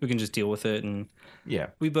we can just deal with it. And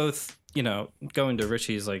we both, you know, going to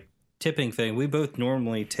Richie's like tipping thing, we both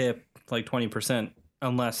normally tip like 20%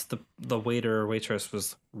 unless the waiter or waitress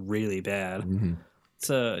was really bad.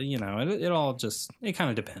 So, you know, it all just, it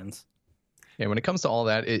kind of depends. Yeah, when it comes to all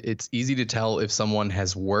that, it's easy to tell if someone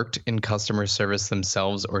has worked in customer service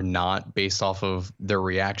themselves or not based off of their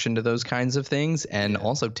reaction to those kinds of things. And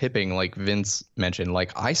also tipping, like Vince mentioned,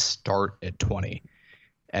 like I start at 20.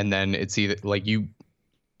 And then it's either like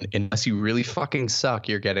unless you really fucking suck,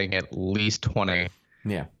 you're getting at least 20.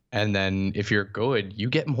 Yeah. And then if you're good, you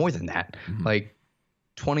get more than that. Like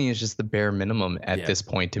 20 is just the bare minimum at this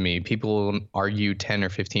point to me. People argue 10 or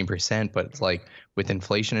 15%, but it's like with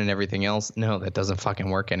inflation and everything else, no, that doesn't fucking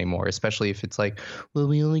work anymore. Especially if it's like, well,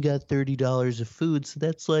 we only got $30 of food, so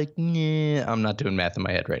that's like, nah. I'm not doing math in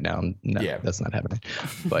my head right now. No, that's not happening.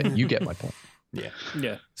 But you get my point.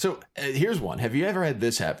 Yeah. So here's one. Have you ever had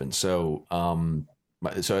this happen? So,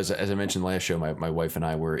 as I mentioned last show, my wife and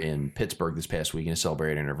I were in Pittsburgh this past weekend to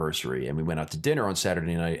celebrate an anniversary, and we went out to dinner on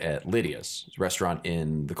Saturday night at Lydia's restaurant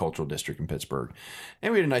in the Cultural District in Pittsburgh,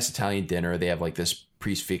 and we had a nice Italian dinner. They have like this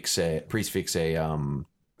prefix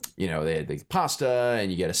you know, they had the pasta,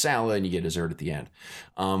 and you get a salad, and you get dessert at the end.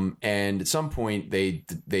 And at some point, they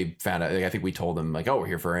found out. Like, I think we told them like, "Oh, we're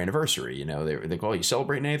here for our anniversary." You know, they go, "Oh, you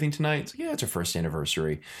celebrating anything tonight?" It's like, "Yeah, it's our first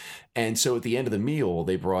anniversary." And so at the end of the meal,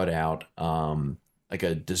 they brought out like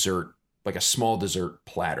a dessert, like a small dessert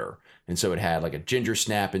platter. And so it had like a ginger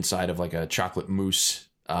snap inside of like a chocolate mousse,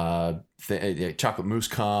 chocolate mousse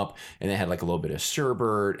cup. And it had like a little bit of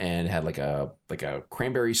sherbet, and it had like a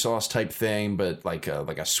cranberry sauce type thing, but like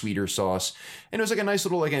a sweeter sauce. And it was like a nice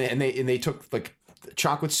little, like, and they took like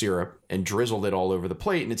chocolate syrup and drizzled it all over the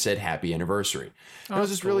plate, and it said happy anniversary. And it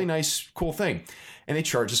was this really nice, cool thing. And they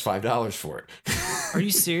charged us $5 for it. Are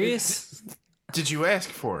you serious? Did you ask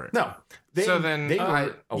for it? No. They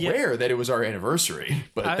were aware that it was our anniversary,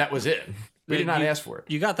 but that was it. We did not ask for it.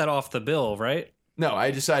 You got that off the bill, right? No,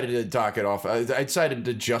 I decided to dock it off. I decided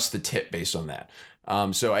to adjust the tip based on that.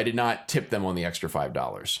 So I did not tip them on the extra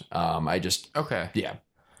 $5. I just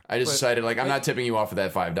decided like, I'm not tipping you off of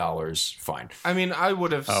that $5. Fine. I mean, I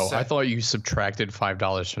would have. Oh, I thought you subtracted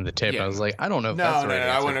 $5 from the tip. Yeah. I was like, I don't know if that's the right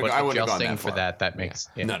answer. I wouldn't have gone that far. For that makes.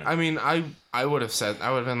 Yeah. No. I mean, I would have said,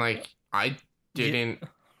 I would have been like, I didn't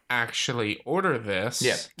actually order this.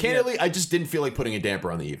 Yeah, candidly, I just didn't feel like putting a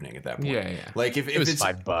damper on the evening at that point. Yeah. Like if it was it's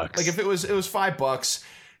 $5, like if it was $5,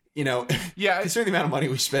 you know, yeah, considering the amount of money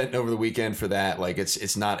we spent over the weekend for that, like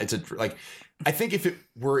it's like. I think if it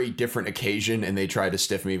were a different occasion and they tried to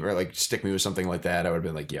stick me with something like that, I would have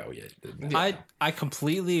been like, yo, yeah. I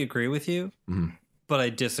completely agree with you, but I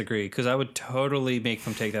disagree because I would totally make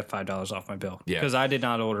them take that $5 off my bill because I did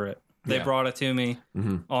not order it. They brought it to me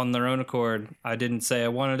on their own accord. I didn't say I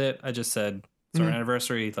wanted it. I just said it's our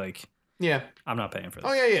anniversary. Like, I'm not paying for this.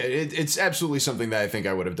 Oh yeah. It's absolutely something that I think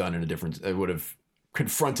I would have done I would have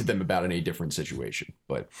confronted them about in a different situation.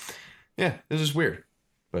 But yeah, this is weird,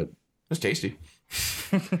 but it's tasty.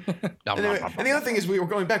 And the other thing is we were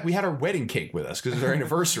going back. We had our wedding cake with us because it was our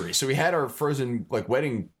anniversary. So we had our frozen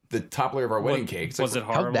the top layer of our wedding cake. Was it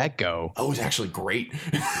horrible? How'd that go? Oh, it was actually great.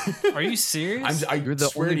 Are you serious? You're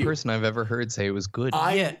the only person I've ever heard say it was good.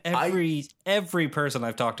 Every person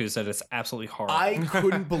I've talked to said it's absolutely horrible. I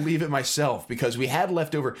couldn't believe it myself because we had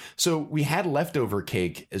leftover. So we had leftover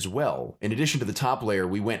cake as well. In addition to the top layer,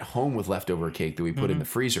 we went home with leftover cake that we put in the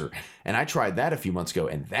freezer. And I tried that a few months ago,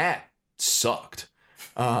 and that sucked.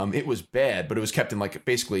 It was bad, but it was kept in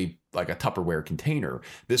basically a Tupperware container.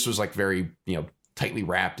 This was very, tightly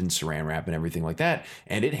wrapped in saran wrap and everything like that.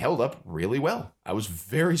 And it held up really well. I was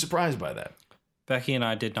very surprised by that. Becky and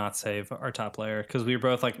I did not save our top layer because we were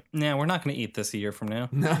both like, nah, we're not going to eat this a year from now.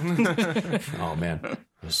 No. Oh, man.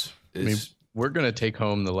 We're going to take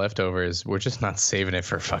home the leftovers. We're just not saving it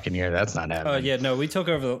for a fucking year. That's not happening. Oh, yeah. No, we took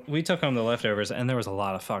home the leftovers, and there was a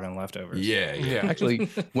lot of fucking leftovers. Yeah. Actually,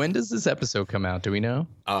 when does this episode come out? Do we know?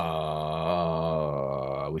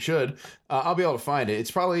 We should. I'll be able to find it.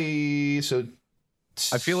 It's probably...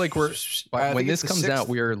 I feel like when this comes out,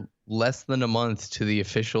 we are less than a month to the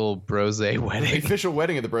official Brose wedding. The official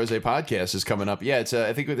wedding of the Brose podcast is coming up. Yeah, it's.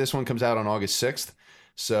 I think this one comes out on August 6th.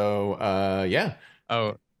 So, yeah.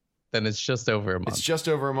 Oh, then it's just over a month. It's just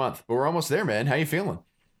over a month, but we're almost there, man. How you feeling?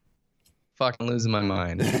 Fucking losing my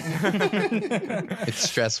mind. It's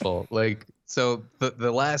stressful. So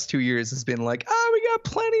the last 2 years has been we got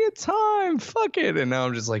plenty of time. Fuck it. And now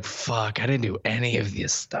I'm just fuck, I didn't do any of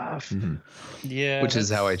this stuff. Mm-hmm. Yeah. Which is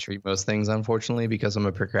how I treat most things, unfortunately, because I'm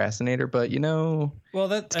a procrastinator. But,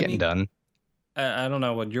 it's getting done. I don't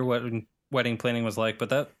know what your wedding planning was like, but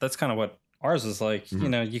that's kind of what ours is like.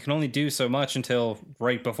 Mm-hmm. You can only do so much until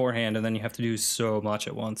right beforehand, and then you have to do so much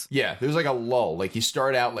at once. Yeah, there's a lull. You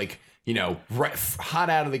start out right, hot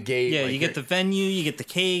out of the gate. Yeah, you get the venue, you get the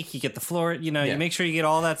cake, you get the floor. You make sure you get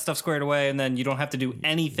all that stuff squared away, and then you don't have to do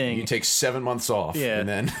anything. You take 7 months off. Yeah. And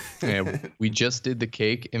then we just did the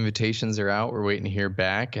cake. Invitations are out. We're waiting to hear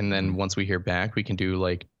back. And then once we hear back, we can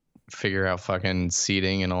do figure out fucking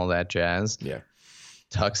seating and all that jazz. Yeah.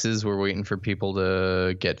 Tuxes, we're waiting for people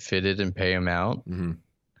to get fitted and pay them out. Mm-hmm.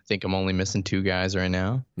 I think I'm only missing 2 guys right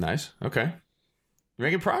now. Nice. Okay. You're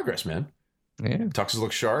making progress, man. Yeah. Tuxes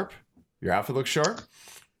look sharp. Your outfit looks sharp.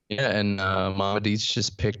 Yeah, and Mama Deets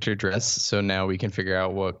just picked her dress, so now we can figure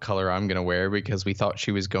out what color I'm going to wear because we thought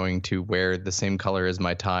she was going to wear the same color as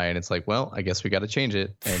my tie, and it's well, I guess we got to change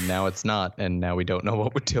it, and now it's not, and now we don't know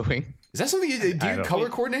what we're doing. Is that something do you color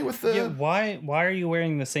coordinate with the... Yeah, why are you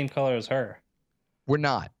wearing the same color as her? We're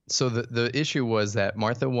not. So the issue was that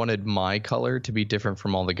Martha wanted my color to be different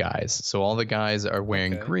from all the guys. So all the guys are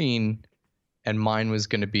wearing green, and mine was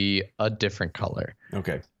going to be a different color.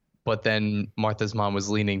 Okay. But then Martha's mom was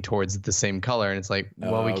leaning towards the same color, and it's we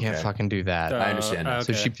can't fucking do that. I understand. Okay.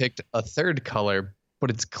 So she picked a third color,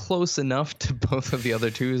 but it's close enough to both of the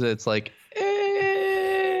other two that it's I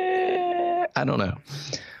don't know.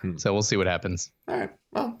 So we'll see what happens. All right.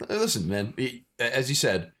 Well, listen, man. As you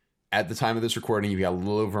said, at the time of this recording, you've got a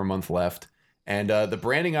little over a month left. And the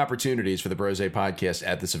branding opportunities for the Brose podcast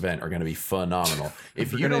at this event are going to be phenomenal.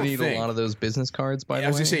 If you're going to need a lot of those business cards, by the way. I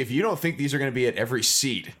was going to say, if you don't think these are going to be at every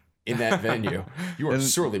seat in that venue, you are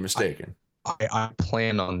sorely mistaken. I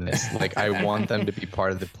plan on this. I want them to be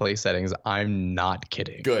part of the play settings. I'm not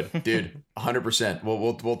kidding. Good, dude. 100%.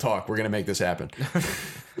 We'll talk. We're going to make this happen.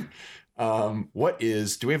 Do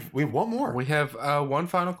we have one more? We have one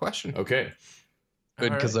final question. Okay.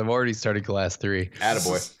 Good, because I've already started class 3.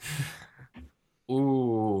 Attaboy.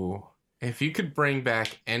 Ooh. If you could bring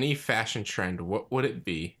back any fashion trend, what would it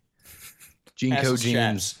be? Jinko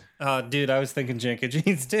jeans. Dude, I was thinking Jinko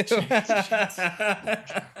jeans too.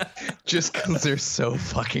 Just because they're so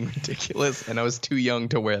fucking ridiculous, and I was too young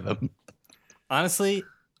to wear them. Honestly,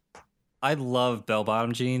 I love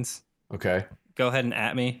bell-bottom jeans. Okay. Go ahead and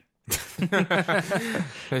at me.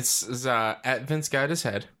 It's at Vince Guide His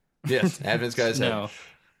Head. Yes, at Vince Guide His Head.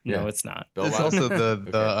 No, it's not. It's also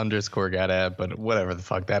the underscore got ad, but whatever the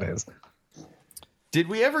fuck that is. Did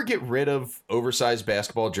we ever get rid of oversized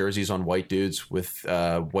basketball jerseys on white dudes with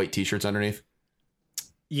white t-shirts underneath?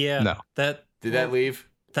 Yeah. No. Did that leave?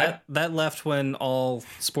 That left when all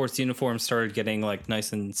sports uniforms started getting like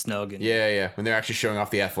nice and snug. And Yeah. When they're actually showing off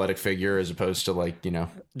the athletic figure as opposed to like,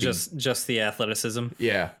 just the athleticism.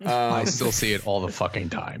 Yeah. I still see it all the fucking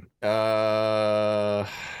time.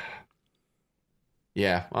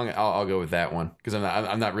 Yeah, I'll go with that one because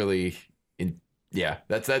I'm not really in. Yeah,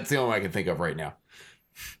 that's the only one I can think of right now.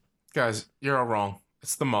 Guys, you're all wrong.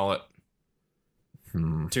 It's the mullet.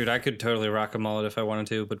 Dude, I could totally rock a mullet if I wanted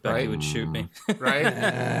to, but Becky would shoot me.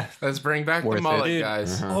 Right? Let's bring back the mullet,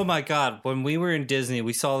 guys. Oh my God. When we were in Disney,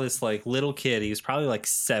 we saw this like little kid. He was probably like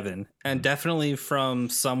 7 and definitely from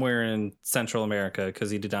somewhere in Central America because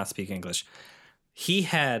he did not speak English. He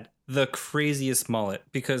had the craziest mullet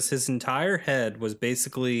because his entire head was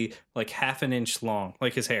basically like half an inch long,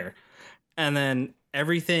 like his hair. And then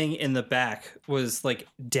everything in the back was like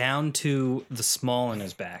down to the small in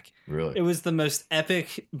his back. Really? It was the most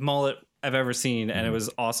epic mullet I've ever seen. And it was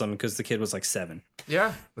awesome because the kid was like 7.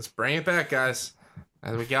 Yeah. Let's bring it back, guys.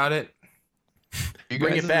 As we got it.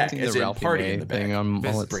 Bring it back as in party in the back. On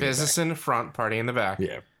mullets. Business in the front, party in the back.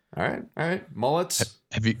 Yeah. All right. Mullets.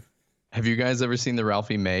 Have you guys ever seen the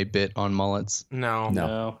Ralphie May bit on mullets?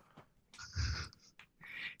 No.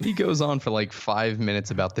 He goes on for like 5 minutes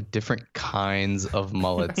about the different kinds of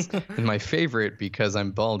mullets. And my favorite, because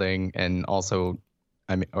I'm balding and also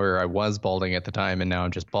I was balding at the time and now I'm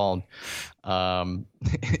just bald,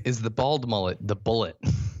 is the bald mullet, the bullet.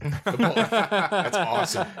 The bullet. That's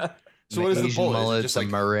awesome. So what is the bullet? Mullet, just like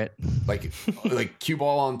Murret. Like cue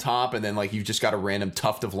ball on top and then like you've just got a random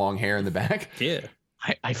tuft of long hair in the back? Yeah.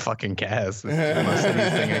 I fucking guess. That's the most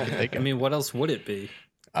funniest thing I can think of. I mean, what else would it be?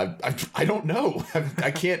 I don't know. I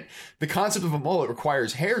can't. The concept of a mullet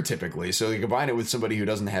requires hair typically, so you combine it with somebody who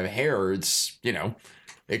doesn't have hair. It's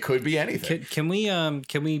it could be anything. Can we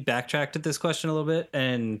backtrack to this question a little bit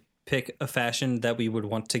and pick a fashion that we would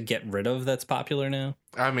want to get rid of that's popular now?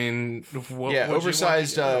 I mean,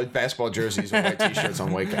 oversized basketball jerseys and white t-shirts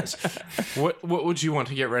on white guys. What would you want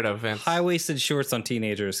to get rid of, Vince? High-waisted shorts on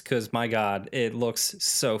teenagers, because my God, it looks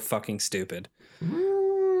so fucking stupid.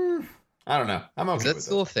 I don't know. I'm okay. Is that with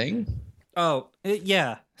still a thing? Oh,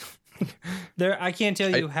 yeah. I can't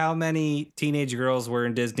tell you how many teenage girls were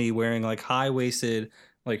in Disney wearing like high-waisted,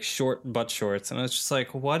 like short butt shorts, and I was just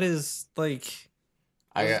like, what is like?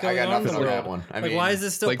 I got nothing on that one. I mean, why is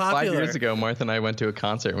this still popular? 5 years ago, Martha and I went to a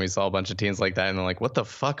concert and we saw a bunch of teens like that, and they're like, "What the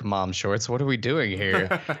fuck, mom shorts? What are we doing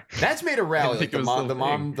here?" That's made a rally. Like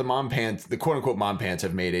the mom pants, the quote unquote mom pants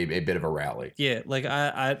have made a bit of a rally. Yeah, like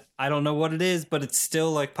I don't know what it is, but it's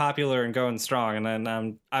still like popular and going strong. And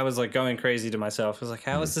then I was like going crazy to myself. I was like,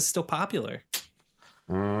 how is this still popular?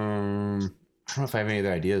 I don't know if I have any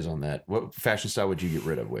other ideas on that. What fashion style would you get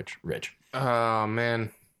rid of, Rich? Oh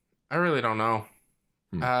man, I really don't know.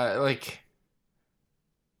 I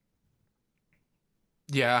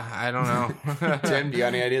don't know. Tim, do you got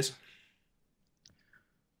any ideas?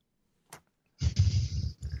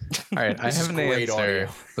 All right, I have an answer, audio.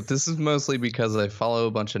 But this is mostly because I follow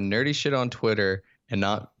a bunch of nerdy shit on Twitter and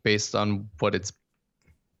not based on what it's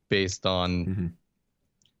based on. Mm-hmm.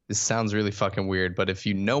 This sounds really fucking weird, but if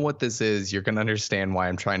you know what this is, you're going to understand why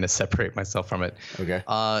I'm trying to separate myself from it. Okay.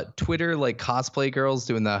 Twitter, like cosplay girls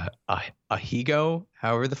doing the ahigo,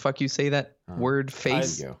 however the fuck you say that word,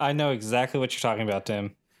 face. I know exactly what you're talking about,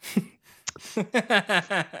 Tim.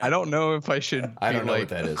 I don't know if I should I don't know what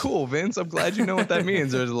that is. Cool, Vince, I'm glad you know what that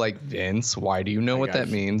means. Or like, Vince, why do you know what that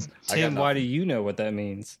means? Tim, why do you know what that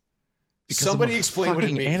means? Because somebody explain what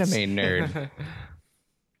it means. Anime nerd.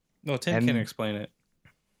 Well, Tim can explain it.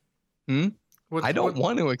 I don't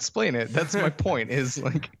want to explain it. That's my point. Is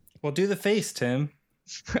like, well, do the face, Tim.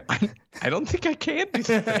 I don't think I can do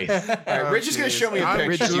the face. All right, Rich is going to show me a picture.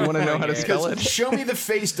 Rich, do you want to know how to spell it? Show me the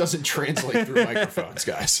face doesn't translate through microphones,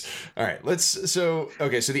 guys. All right, So the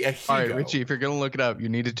ahigo. All right, Richie, if you're going to look it up, you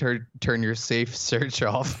need to turn your safe search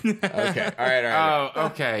off. Okay. All right. Oh,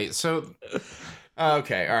 okay. So.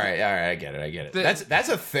 Okay. All right. I get it. That's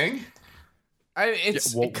a thing.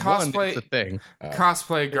 It's cosplay. It's a thing.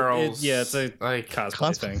 Cosplay girls. It's a like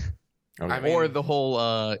cosplay thing. Okay. Or the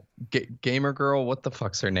whole gamer girl. What the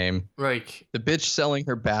fuck's her name? Like the bitch selling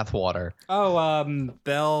her bathwater. Oh,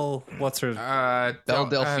 Belle. What's her? Belle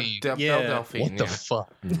Delphine. Belle Delphine. What the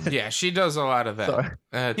fuck? Yeah, she does a lot of that.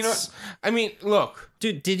 I mean, look,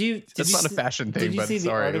 dude. That's not a fashion thing, but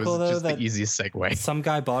sorry, it was just the easiest segue. Some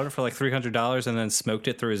guy bought it for like $300 and then smoked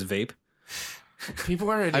it through his vape. People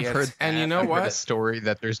are idiots. I've heard and you know I've what? Heard a story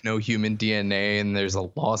that there's no human DNA and there's a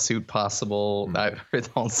lawsuit possible. I've heard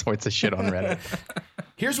all sorts of shit on Reddit.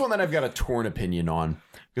 Here's one that I've got a torn opinion on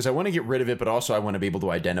because I want to get rid of it, but also I want to be able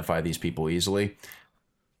to identify these people easily.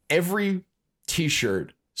 Every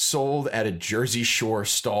t-shirt sold at a Jersey Shore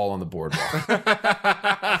stall on the boardwalk.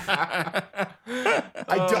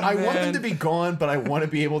 I want them to be gone, but I want to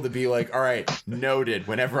be able to be like, all right, noted.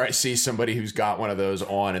 Whenever I see somebody who's got one of those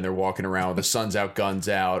on and they're walking around with the sun's out, guns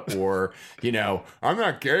out, or, you know, I'm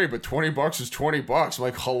not gay, but $20 is $20. I'm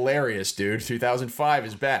like, hilarious, dude. 2005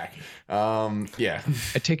 is back. Yeah.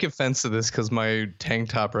 I take offense to this because my tank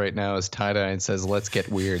top right now is tie-dye and says, let's get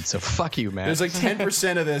weird. So fuck you, man. There's like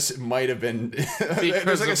 10% of this might have been,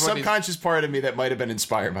 there's like a subconscious part of me that might have been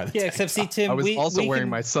inspired by the tank except see, Tim, I was also wearing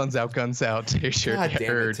my sun's out, guns out t-shirt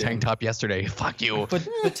or tank top yesterday. Fuck you.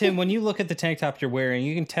 But Tim, when you look at the tank top you're wearing,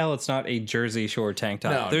 you can tell it's not a Jersey Shore tank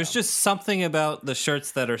top. There's just something about the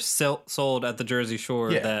shirts that are sold at the Jersey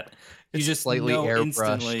Shore that you just slightly know airbrushed.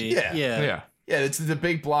 instantly. Yeah, it's the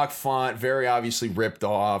big block font, very obviously ripped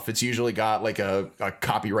off. It's usually got like a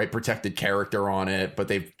copyright protected character on it, but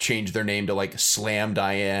they've changed their name to like Slammed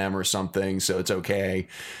I Am or something, so it's okay.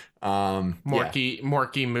 Morky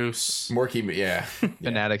Moose. Yeah.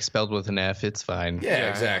 Fanatic spelled with an F, it's fine. Yeah,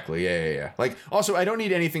 exactly. Yeah. Like, also, I don't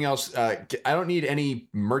need anything else. I don't need any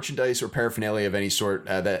merchandise or paraphernalia of any sort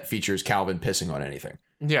that features Calvin pissing on anything.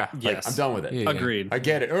 Yeah. Like, I'm done with it. Yeah. Agreed. I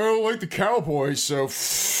get it. Oh, like the Cowboys, so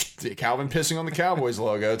Calvin pissing on the Cowboys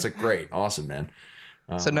logo. It's like, great. Awesome, man.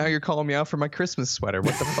 So now you're calling me out for my Christmas sweater.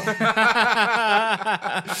 What the fuck?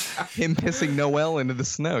 Him pissing Noel into the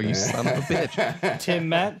snow, you son of a bitch. Tim,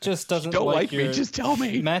 Matt just doesn't Don't like your, me, just tell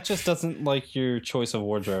me. Matt just doesn't like your choice of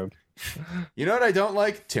wardrobe. You know what I don't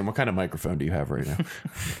like? Tim, what kind of microphone do you have right now?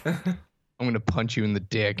 I'm going to punch you in the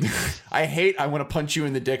dick. I want to punch you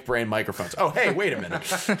in the dick brand microphones. Oh, hey, wait a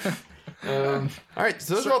minute. All right,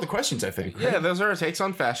 so those are all the questions, I think. Yeah, those are our takes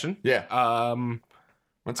on fashion. Yeah.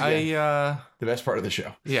 Once again, the best part of the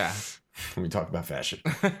show. Yeah. When we talk about fashion.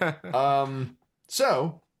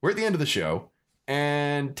 So we're at the end of the show,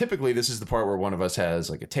 and typically this is the part where one of us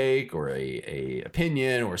has like a take or a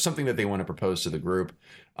opinion or something that they want to propose to the group.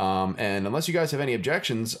 And unless you guys have any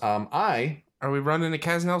objections, are we running to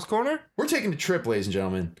Kaznell's Corner? We're taking a trip, ladies and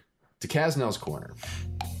gentlemen, to Kaznell's Corner.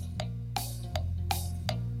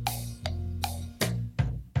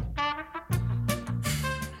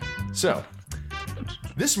 So,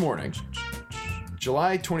 this morning,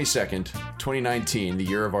 July 22nd, 2019, the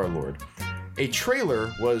year of our Lord, a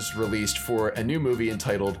trailer was released for a new movie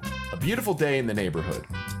entitled A Beautiful Day in the Neighborhood.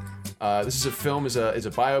 This is a film, is a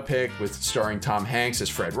biopic with starring Tom Hanks as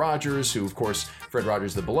Fred Rogers, who, of course, Fred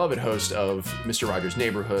Rogers, the beloved host of Mr. Rogers'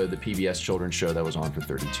 Neighborhood, the PBS children's show that was on for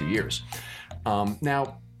 32 years.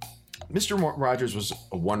 Now, Mr. Rogers was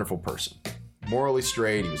a wonderful person. Morally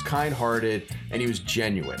straight, he was kind-hearted, and he was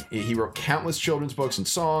genuine. He wrote countless children's books and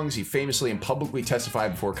songs. He famously and publicly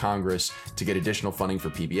testified before Congress to get additional funding for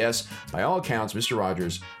PBS. By all accounts, Mr.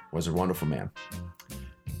 Rogers was a wonderful man.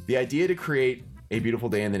 The idea to create A Beautiful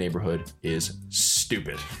Day in the Neighborhood is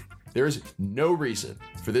stupid. There is no reason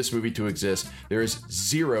for this movie to exist. There is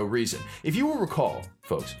zero reason. If you will recall,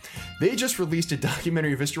 folks, they just released a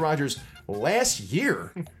documentary of Mr. Rogers last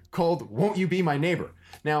year called Won't You Be My Neighbor?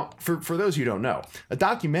 Now, for those who don't know, a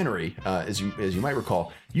documentary, as you might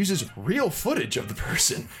recall, uses real footage of the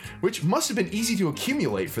person, which must have been easy to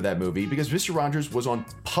accumulate for that movie because Mr. Rogers was on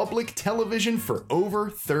public television for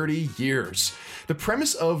over 30 years. The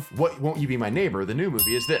premise of What Won't You Be My Neighbor, the new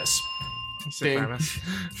movie, is this. Ding.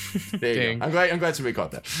 There you go. I'm glad somebody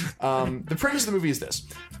caught that. The premise of the movie is this.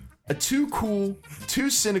 A too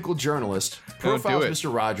cynical journalist profiles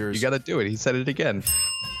Mr. Rogers. You gotta do it. He said it again.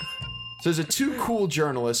 So there's a too cool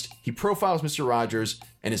journalist. He profiles Mr. Rogers,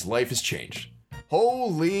 and his life has changed.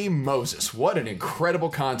 Holy Moses, what an incredible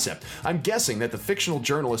concept. I'm guessing that the fictional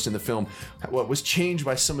journalist in the film was changed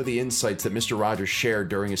by some of the insights that Mr. Rogers shared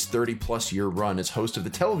during his 30-plus year run as host of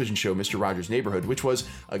the television show Mr. Rogers' Neighborhood, which was,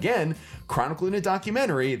 again, chronicled in a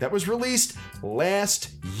documentary that was released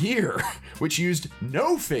last year, which used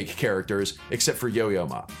no fake characters except for Yo-Yo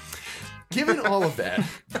Ma. Given all of that,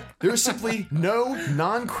 there is simply no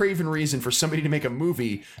non-Craven reason for somebody to make a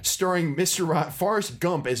movie starring Forrest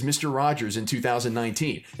Gump as Mr. Rogers in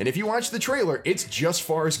 2019. And if you watch the trailer, it's just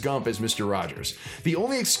Forrest Gump as Mr. Rogers. The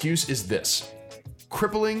only excuse is this: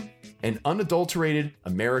 crippling and unadulterated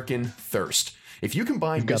American thirst. If you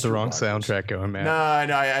combine, you've got the wrong soundtrack going, man. No,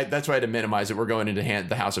 that's why I had to minimize it. We're going into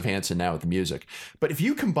the House of Hanson now with the music. But if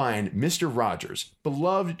you combine Mr. Rogers,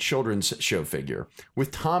 beloved children's show figure, with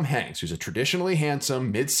Tom Hanks, who's a traditionally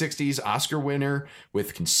handsome mid-60s Oscar winner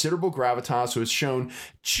with considerable gravitas, who has shown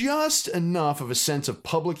just enough of a sense of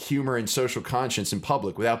public humor and social conscience in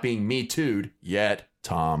public without being Me Too'd yet,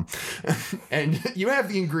 Tom, and you have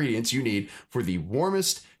the ingredients you need for the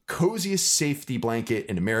warmest, coziest safety blanket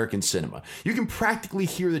in American cinema. You can practically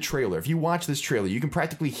hear the trailer. If you watch this trailer, you can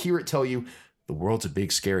practically hear it tell you, the world's a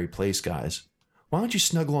big, scary place, guys. Why don't you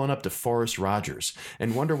snuggle on up to Forrest Rogers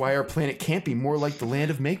and wonder why our planet can't be more like the land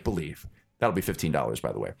of make-believe? That'll be $15,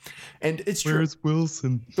 by the way. And it's true. Where's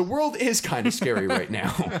Wilson? The world is kind of scary right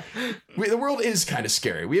now. The world is kind of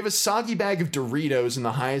scary. We have a soggy bag of Doritos in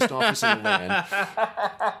the highest office in the land.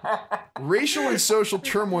 Racial and social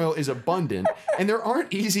turmoil is abundant, and there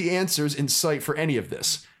aren't easy answers in sight for any of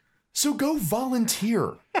this. So go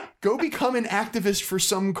volunteer. Go become an activist for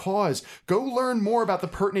some cause. Go learn more about the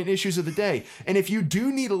pertinent issues of the day. And if you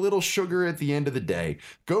do need a little sugar at the end of the day,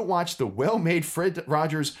 go watch the well-made Fred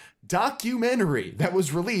Rogers documentary that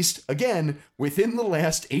was released, again, within the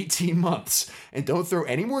last 18 months. And don't throw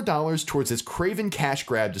any more dollars towards this craven cash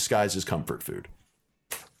grab disguised as comfort food.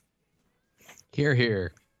 Hear,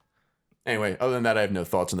 hear. Anyway, other than that, I have no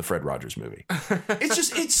thoughts on the Fred Rogers movie.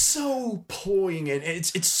 It's so cloying and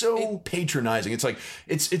it's so patronizing. It's like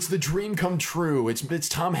it's the dream come true. It's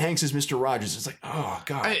Tom Hanks as Mr. Rogers. It's like, oh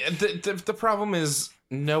god. The problem is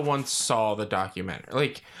no one saw the documentary.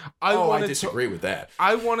 Like I disagree with that.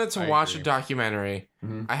 I wanted to watch a documentary.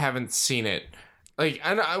 Mm-hmm. I haven't seen it. Like,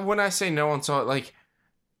 and when I say no one saw it, like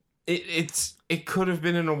it could have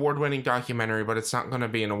been an award-winning documentary, but it's not going to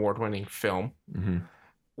be an award-winning film. Mm-hmm.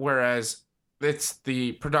 Whereas it's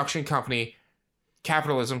the production company,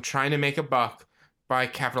 capitalism, trying to make a buck by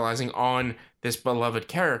capitalizing on this beloved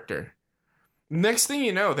character. Next thing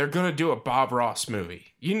you know, they're going to do a Bob Ross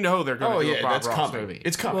movie. You know they're going to do a Bob Ross movie.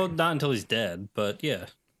 It's coming. Well, not until he's dead, but yeah.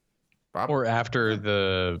 Or after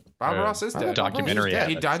the Bob Ross is dead. Documentary.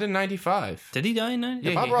 He died in 95. Did he die in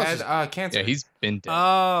 95? Yeah, Bob Ross had cancer. Yeah, he's been dead.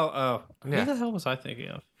 Oh. Yeah. Who the hell was I thinking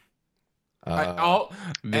of? Everyone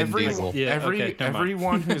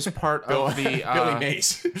who's part of the Billy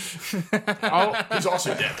Mays. He's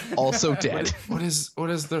also dead. Also dead. What is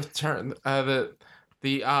the term?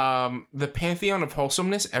 The pantheon of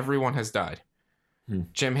wholesomeness. Everyone has died.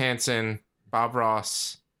 Jim Henson, Bob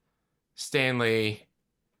Ross, Stanley,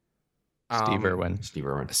 Steve Irwin,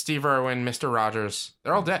 Mr. Rogers.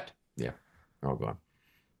 They're all dead. Yeah, they're all gone.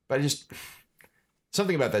 But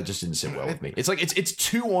something about that just didn't sit well with me. It's like it's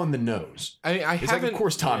too on the nose. It's like, of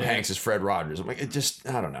course, Tom Hanks is Fred Rogers. I'm like,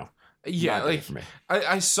 I don't know. Yeah, not like for me.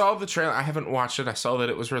 I saw the trailer. I haven't watched it. I saw that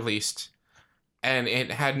it was released, and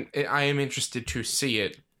I am interested to see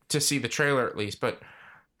it, to see the trailer at least. But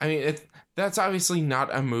I mean, that's obviously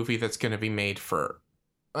not a movie that's going to be made for.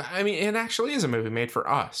 I mean, it actually is a movie made for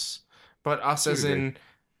us, but us as in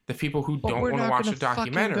the people who don't want to watch a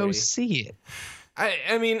documentary. Go see it.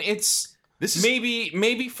 I mean, this is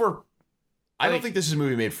maybe for. I don't think this is a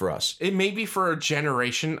movie made for us. It may be for a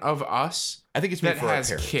generation of us. I think it's made for our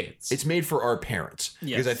parents. Kids. It's made for our parents.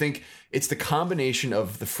 Yes. Because I think it's the combination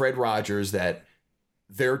of the Fred Rogers that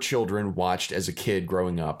their children watched as a kid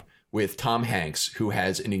growing up with Tom Hanks, who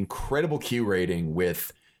has an incredible Q rating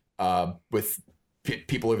with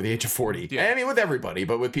people over the age of 40. Yeah. I mean, with everybody,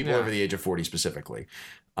 but with people over the age of 40 specifically.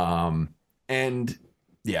 And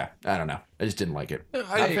yeah, I don't know. I just didn't like it.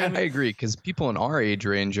 I agree, because people in our age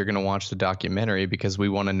range are going to watch the documentary because we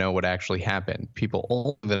want to know what actually happened. People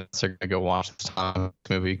older than us are going to go watch the Tom Hanks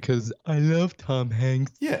movie because I love Tom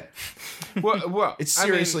Hanks. Yeah. Well, it's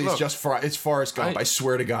seriously, it's Forrest Gump. I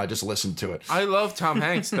swear to God, just listen to it. I love Tom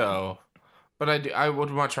Hanks though, but I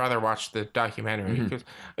would much rather watch the documentary because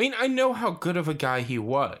I mean I know how good of a guy he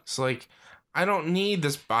was. Like I don't need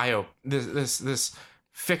this this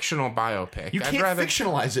fictional biopic. You can't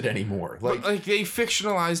fictionalize it anymore. Like they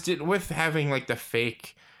fictionalized it with having like the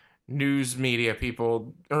fake news media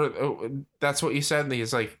people, or that's what you said. And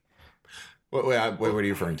he's like, what are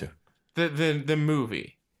you referring to? The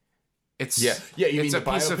movie. It's You mean the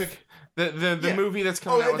biopic? The movie that's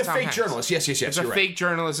coming out with Tom Hanks. Journalist. Yes. It's a fake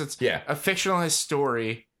journalist. It's a fictionalized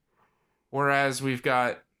story. Whereas we've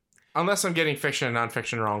got. Unless I'm getting fiction and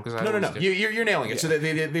nonfiction wrong, because no, you're nailing it. So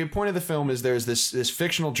the point of the film is there's this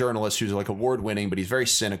fictional journalist who's like award winning, but he's very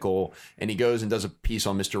cynical, and he goes and does a piece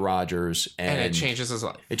on Mr. Rogers, and it changes his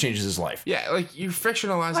life. It changes his life. Yeah, like you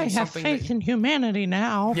fictionalizing something. I have faith in humanity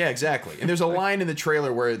now. Yeah, exactly. And there's a line in the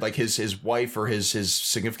trailer where like his wife or his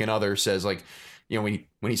significant other says like, when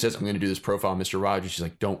he says, I'm going to do this profile on Mr. Rogers, she's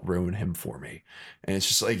like, don't ruin him for me. And it's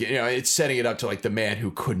just like, it's setting it up to like the man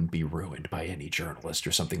who couldn't be ruined by any journalist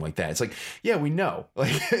or something like that. It's like, yeah, we know.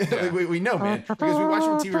 Like, like we know, man, because we watched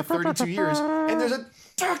him on TV for 32 years and there's a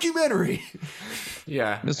documentary.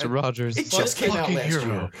 Yeah. Mr. Rogers. It just came out last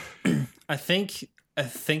year. I think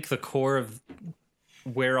the core of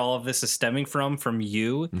where all of this is stemming from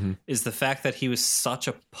you, is the fact that he was such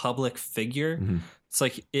a public figure. It's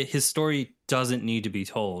like his story doesn't need to be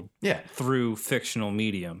told through fictional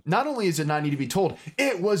medium. Not only does it not need to be told,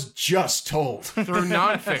 it was just told. Through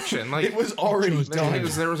nonfiction. Like, it was already done.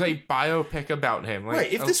 There was a biopic about him. Like,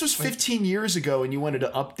 right. If this was 15 years ago and you wanted to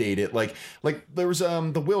update it, like there was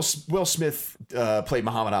the Will Smith played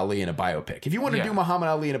Muhammad Ali in a biopic. If you want to do Muhammad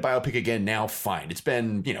Ali in a biopic again now, fine. It's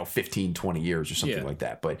been, 15, 20 years or something like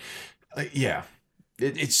that. But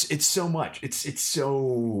it's so much. It's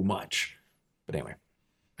so much. But anyway.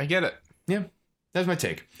 I get it. Yeah. That's my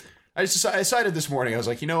take. I decided this morning, I was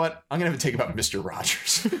like, you know what? I'm going to have a take about Mr.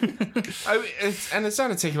 Rogers. It's not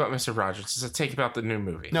a take about Mr. Rogers. It's a take about the new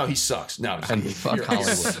movie. No, he sucks. No. And fuck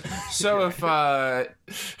Hollywood. So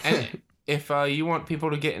if you want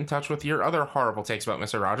people to get in touch with your other horrible takes about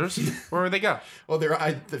Mr. Rogers, where would they go? Well,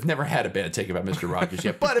 I've never had a bad take about Mr. Rogers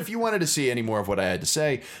yet. But if you wanted to see any more of what I had to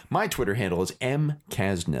say, my Twitter handle is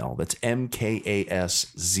mkasnel. That's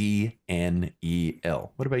MKASZNEL.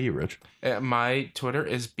 What about you, Rich? My Twitter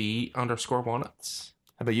is B_walnuts.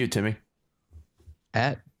 How about you, Timmy?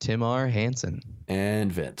 At Tim R. Hansen.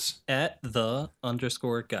 And Vince. At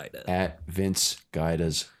 _Guida. At Vince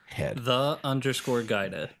Guida's head.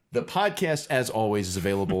 _Guida. The podcast, as always, is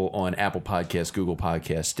available on Apple Podcasts, Google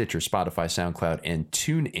Podcasts, Stitcher, Spotify, SoundCloud, and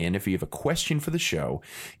TuneIn. If you have a question for the show,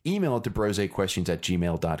 email it to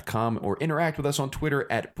brosequestions@gmail.com or interact with us on Twitter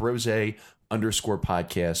at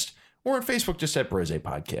brose_podcast or on Facebook just at Brose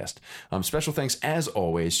Podcast. Special thanks, as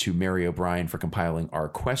always, to Mary O'Brien for compiling our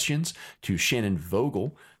questions, to Shannon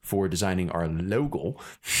Vogel for designing our logo.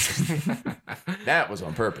 That was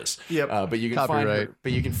on purpose. Yep. But you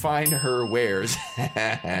can find her wares.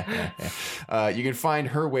 You can find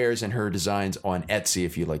her wares and her designs on Etsy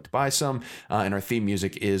if you'd like to buy some. And our theme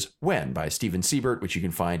music is When by Steven Siebert, which you can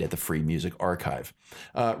find at the Free Music Archive.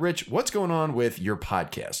 Rich, what's going on with your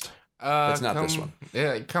podcast? That's not this one.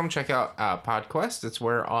 Yeah, come check out PodQuest. It's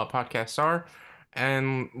where all podcasts are.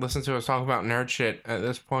 And listen to us talk about nerd shit. At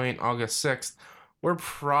this point, August 6th, we're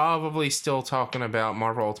probably still talking about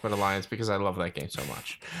Marvel Ultimate Alliance because I love that game so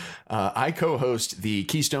much. I co-host the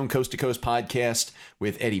Keystone Coast to Coast podcast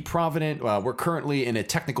with Eddie Provident. We're currently in a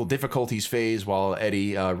technical difficulties phase while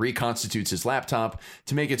Eddie reconstitutes his laptop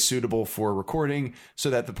to make it suitable for recording so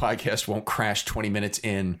that the podcast won't crash 20 minutes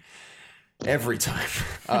in every time.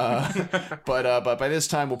 But by this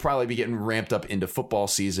time, we'll probably be getting ramped up into football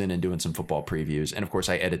season and doing some football previews. And of course,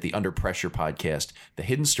 I edit the Under Pressure podcast, The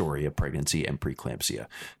Hidden Story of Pregnancy and Preeclampsia.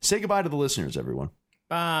 Say goodbye to the listeners, everyone.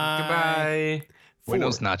 Bye. Goodbye.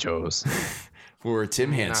 Buenos nachos. For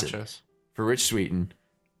Tim Hansen, Nachos. for Rich Sweeten,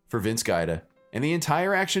 for Vince Guida, and the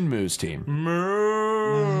entire Action Moves team. Moo.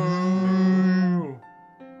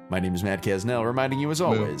 My name is Matt Kasnell, reminding you as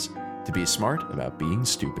always to be smart about being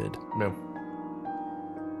stupid. Moo.